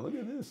right now. Look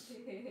at this.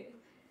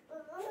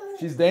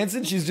 She's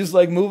dancing. She's just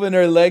like moving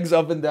her legs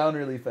up and down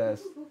really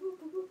fast.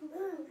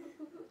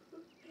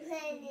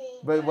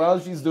 But while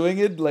she's doing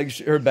it, like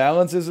her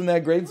balance isn't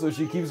that great, so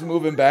she keeps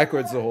moving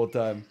backwards the whole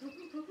time.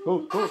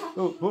 Oh, oh,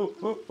 oh, oh,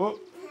 oh, oh.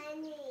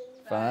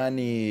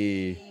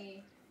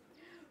 Funny.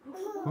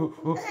 Oh,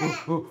 oh,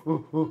 oh,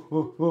 oh, oh,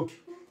 oh, oh.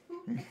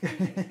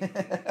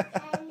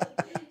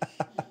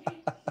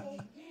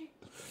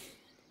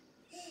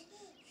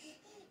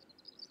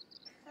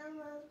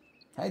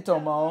 Hi,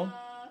 Tomo.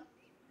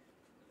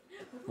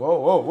 Whoa,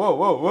 whoa, whoa,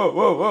 whoa, whoa,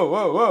 whoa, whoa,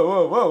 whoa,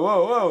 whoa, whoa,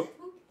 whoa, whoa.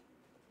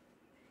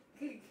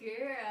 Good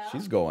girl.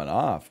 She's going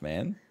off,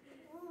 man.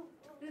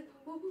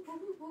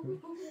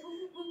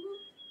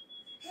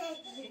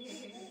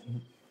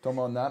 Come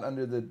on, not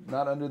under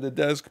the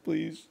desk,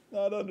 please.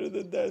 Not under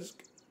the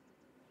desk.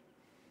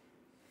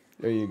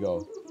 There you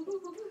go.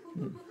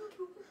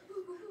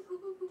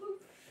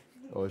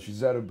 Oh,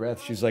 she's out of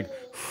breath. She's like.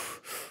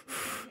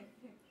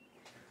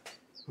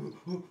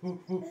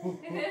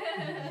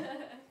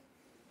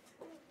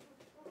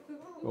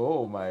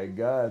 Oh my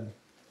God.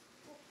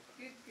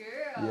 Good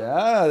girl.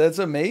 Yeah, that's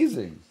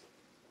amazing.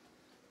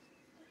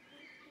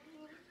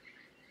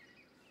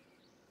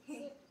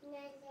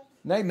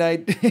 Night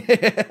night. Good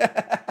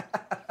job.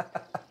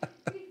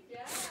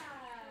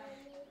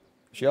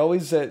 She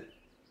always said,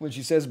 when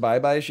she says bye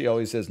bye, she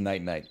always says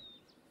night night.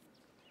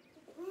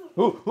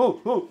 Ooh,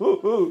 ooh, ooh, ooh,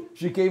 ooh.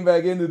 She came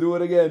back in to do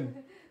it again.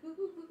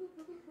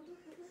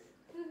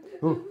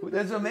 Ooh,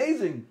 that's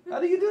amazing.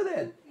 How do you do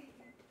that?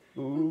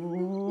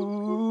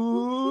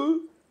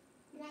 Ooh.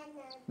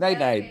 Night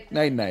night.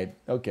 Night night.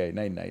 Okay,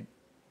 night night.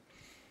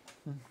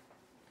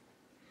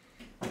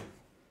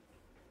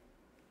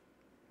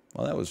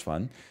 Well, that was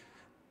fun.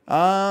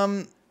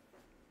 I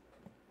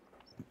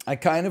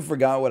kind of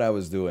forgot what I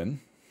was doing.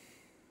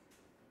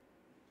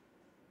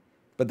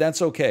 But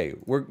that's okay.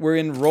 We're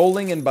in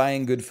rolling and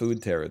buying good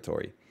food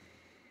territory.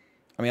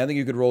 I mean, I think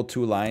you could roll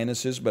 2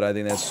 lionesses, but I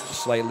think that's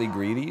slightly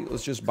greedy.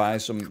 Let's just buy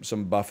some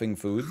buffing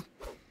food.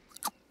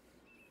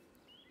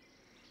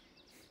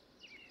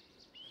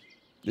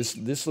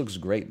 This looks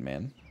great,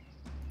 man.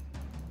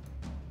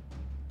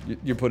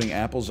 You're putting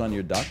apples on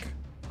your duck?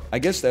 I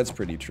guess that's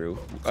pretty true.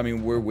 I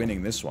mean, we're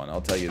winning this one,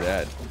 I'll tell you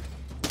that.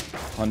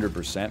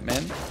 100%,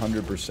 man.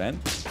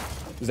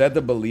 100%. Is that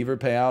the believer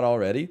payout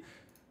already?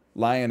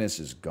 Lioness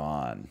is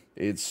gone.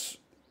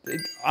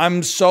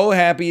 I'm so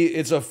happy.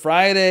 It's a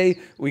Friday.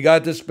 We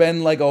got to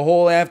spend like a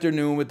whole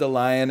afternoon with the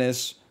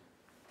lioness.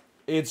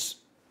 It's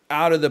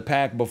out of the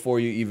pack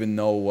before you even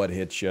know what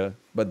hits you.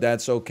 But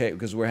that's okay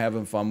because we're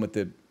having fun with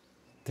it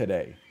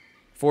today.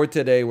 For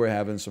today, we're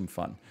having some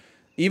fun.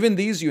 Even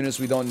these units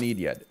we don't need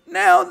yet.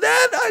 Now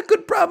that I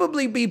could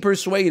probably be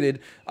persuaded,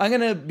 I'm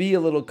going to be a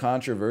little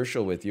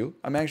controversial with you.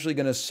 I'm actually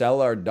going to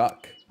sell our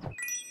duck.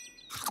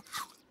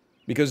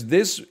 Because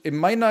this, it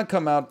might not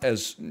come out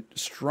as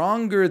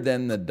stronger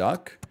than the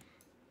duck.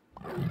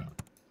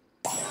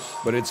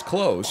 But it's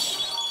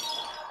close.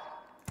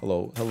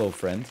 Hello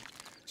friend.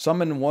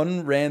 Summon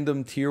 1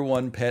 random tier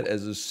 1 pet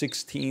as a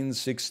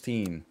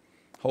 16/16.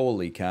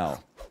 Holy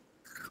cow.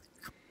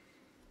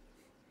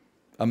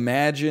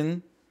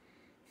 Imagine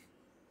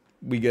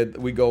we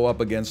go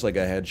up against like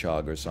a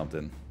hedgehog or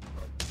something.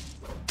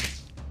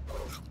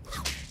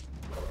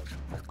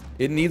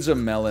 It needs a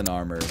melon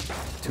armor.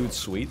 Toot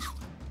sweet.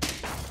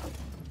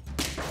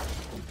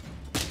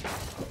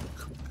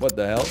 What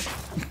the hell?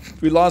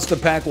 We lost to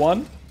pack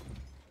 1?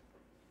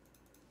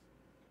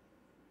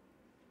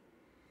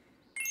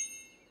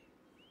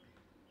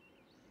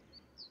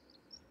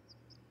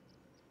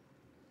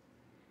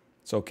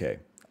 It's okay.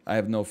 I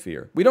have no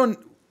fear. We don't...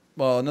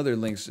 Well, another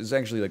Lynx is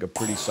actually like a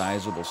pretty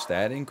sizable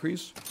stat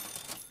increase.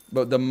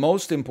 But the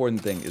most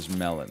important thing is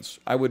melons.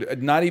 I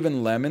would... Not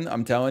even lemon,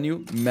 I'm telling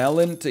you.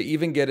 Melon, to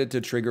even get it to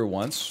trigger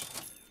once,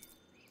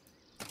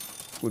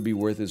 would be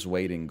worth its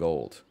weight in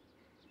gold.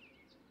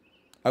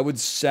 I would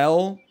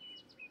sell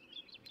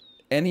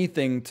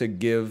anything to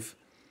give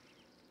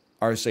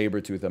our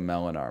Sabretooth a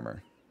melon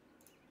armor.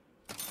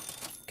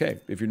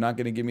 Okay, if you're not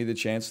going to give me the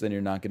chance, then you're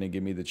not going to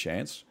give me the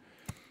chance.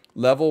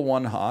 Level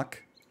 1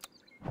 Hawk.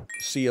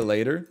 See you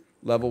later.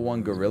 Level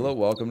 1 Gorilla,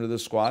 welcome to the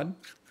squad.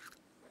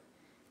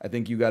 I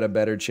think you got a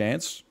better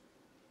chance.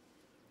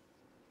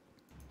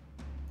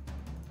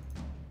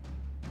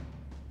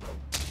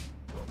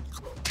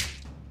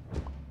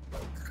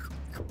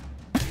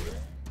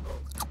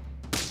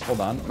 Hold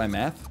on, my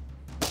math?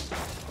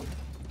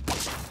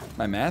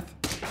 My math?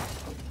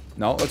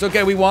 No, it's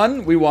okay, we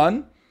won, we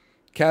won.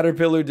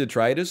 Caterpillar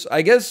Detritus.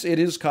 I guess it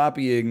is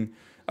copying...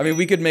 I mean,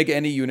 we could make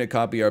any unit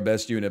copy our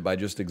best unit by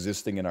just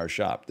existing in our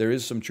shop. There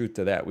is some truth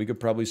to that. We could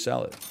probably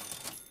sell it.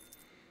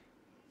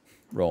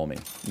 Roll me.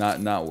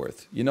 Not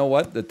worth. You know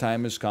what? The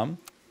time has come.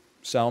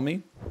 Sell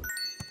me.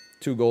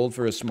 2 gold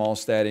for a small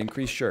stat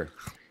increase. Sure.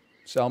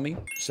 Sell me.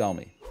 Sell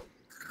me.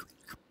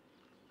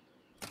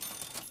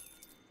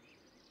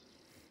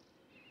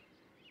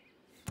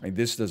 Like,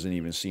 this doesn't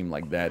even seem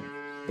like that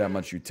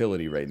much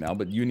utility right now,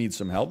 but you need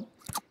some help.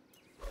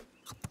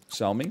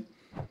 Sell me.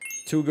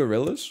 2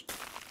 gorillas.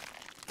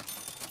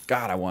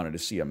 God, I wanted to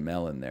see a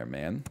melon there,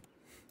 man.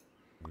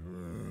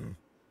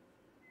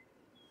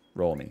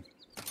 Roll me.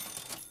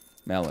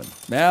 Melon.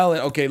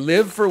 Melon. Okay,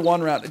 live for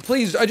 1 round.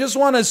 Please, I just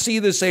want to see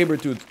the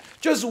Sabretooth.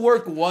 Just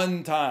work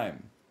 1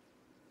 time.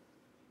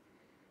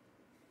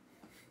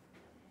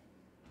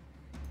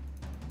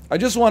 I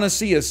just want to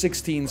see a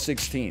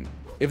 16/16.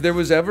 If there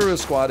was ever a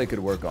squad it could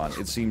work on,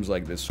 it seems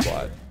like this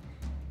squad.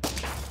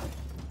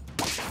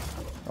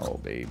 Oh,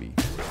 baby.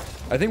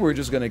 I think we're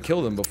just going to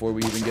kill them before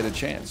we even get a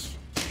chance.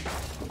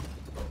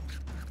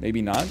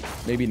 Maybe not.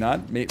 Maybe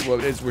not. Well,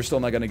 we're still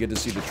not going to get to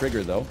see the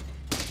trigger, though.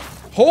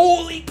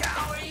 Holy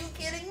cow, are you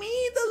kidding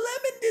me? The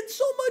lemon did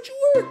so much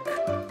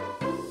work.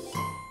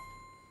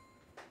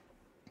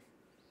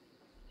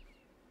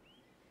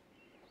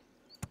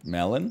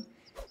 Melon?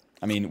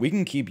 I mean, we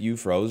can keep you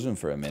frozen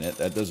for a minute.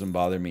 That doesn't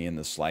bother me in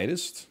the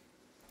slightest.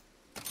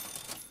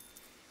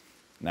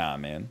 Nah,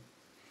 man.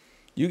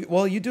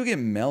 Well, you do get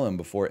melon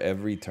before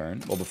every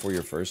turn. Well, before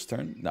your first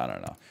turn.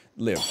 No.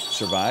 Live.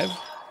 Survive.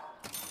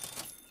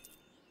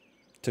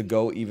 To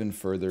go even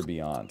further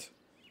beyond.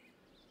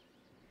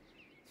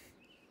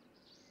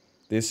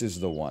 This is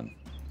the one.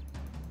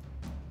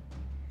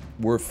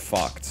 We're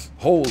fucked.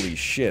 Holy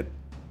shit.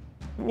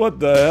 What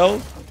the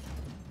hell?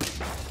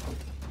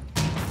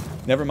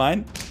 Never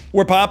mind.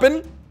 We're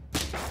popping.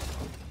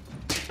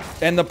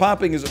 And the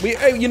popping is...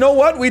 Hey, you know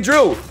what? We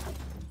drew.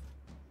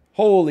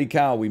 Holy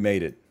cow, we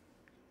made it.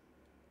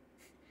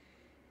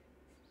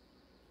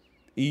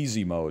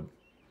 Easy mode.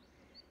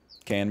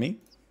 Can me.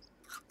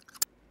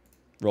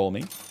 Roll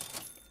me.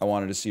 I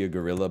wanted to see a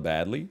gorilla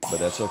badly, but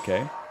that's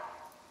okay.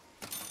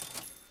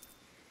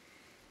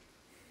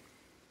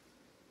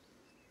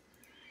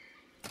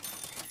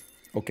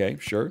 Okay,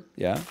 sure.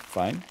 Yeah,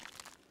 fine.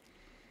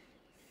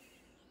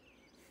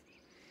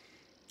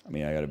 I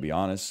mean, I gotta be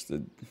honest.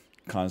 The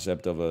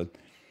concept of a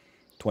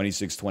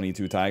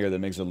 26-22 tiger that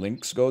makes a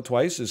lynx go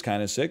twice is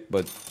kind of sick,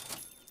 but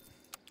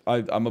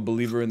I'm a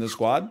believer in the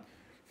squad.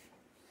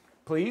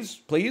 Please,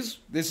 please,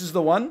 this is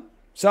the one.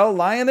 Sell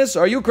lioness?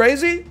 Are you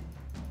crazy?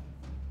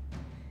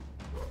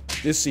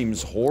 This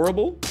seems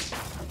horrible.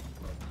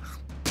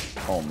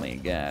 Oh my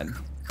god.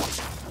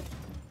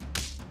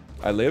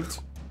 I lived.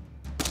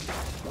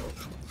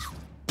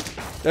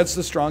 That's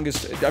the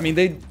strongest. I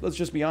mean, let's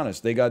just be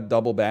honest. They got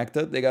double backed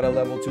up. They got a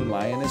level 2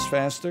 lioness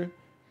faster.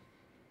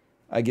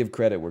 I give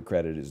credit where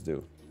credit is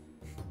due.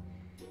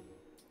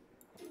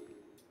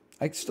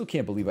 I still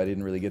can't believe I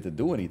didn't really get to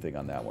do anything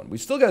on that one. We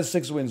still got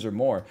 6 wins or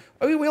more.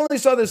 I mean, we only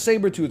saw this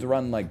Sabretooth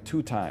run like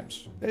 2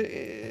 times.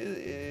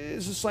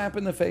 It's a slap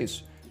in the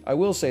face. I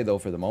will say, though,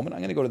 for the moment, I'm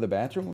going to go to the bathroom.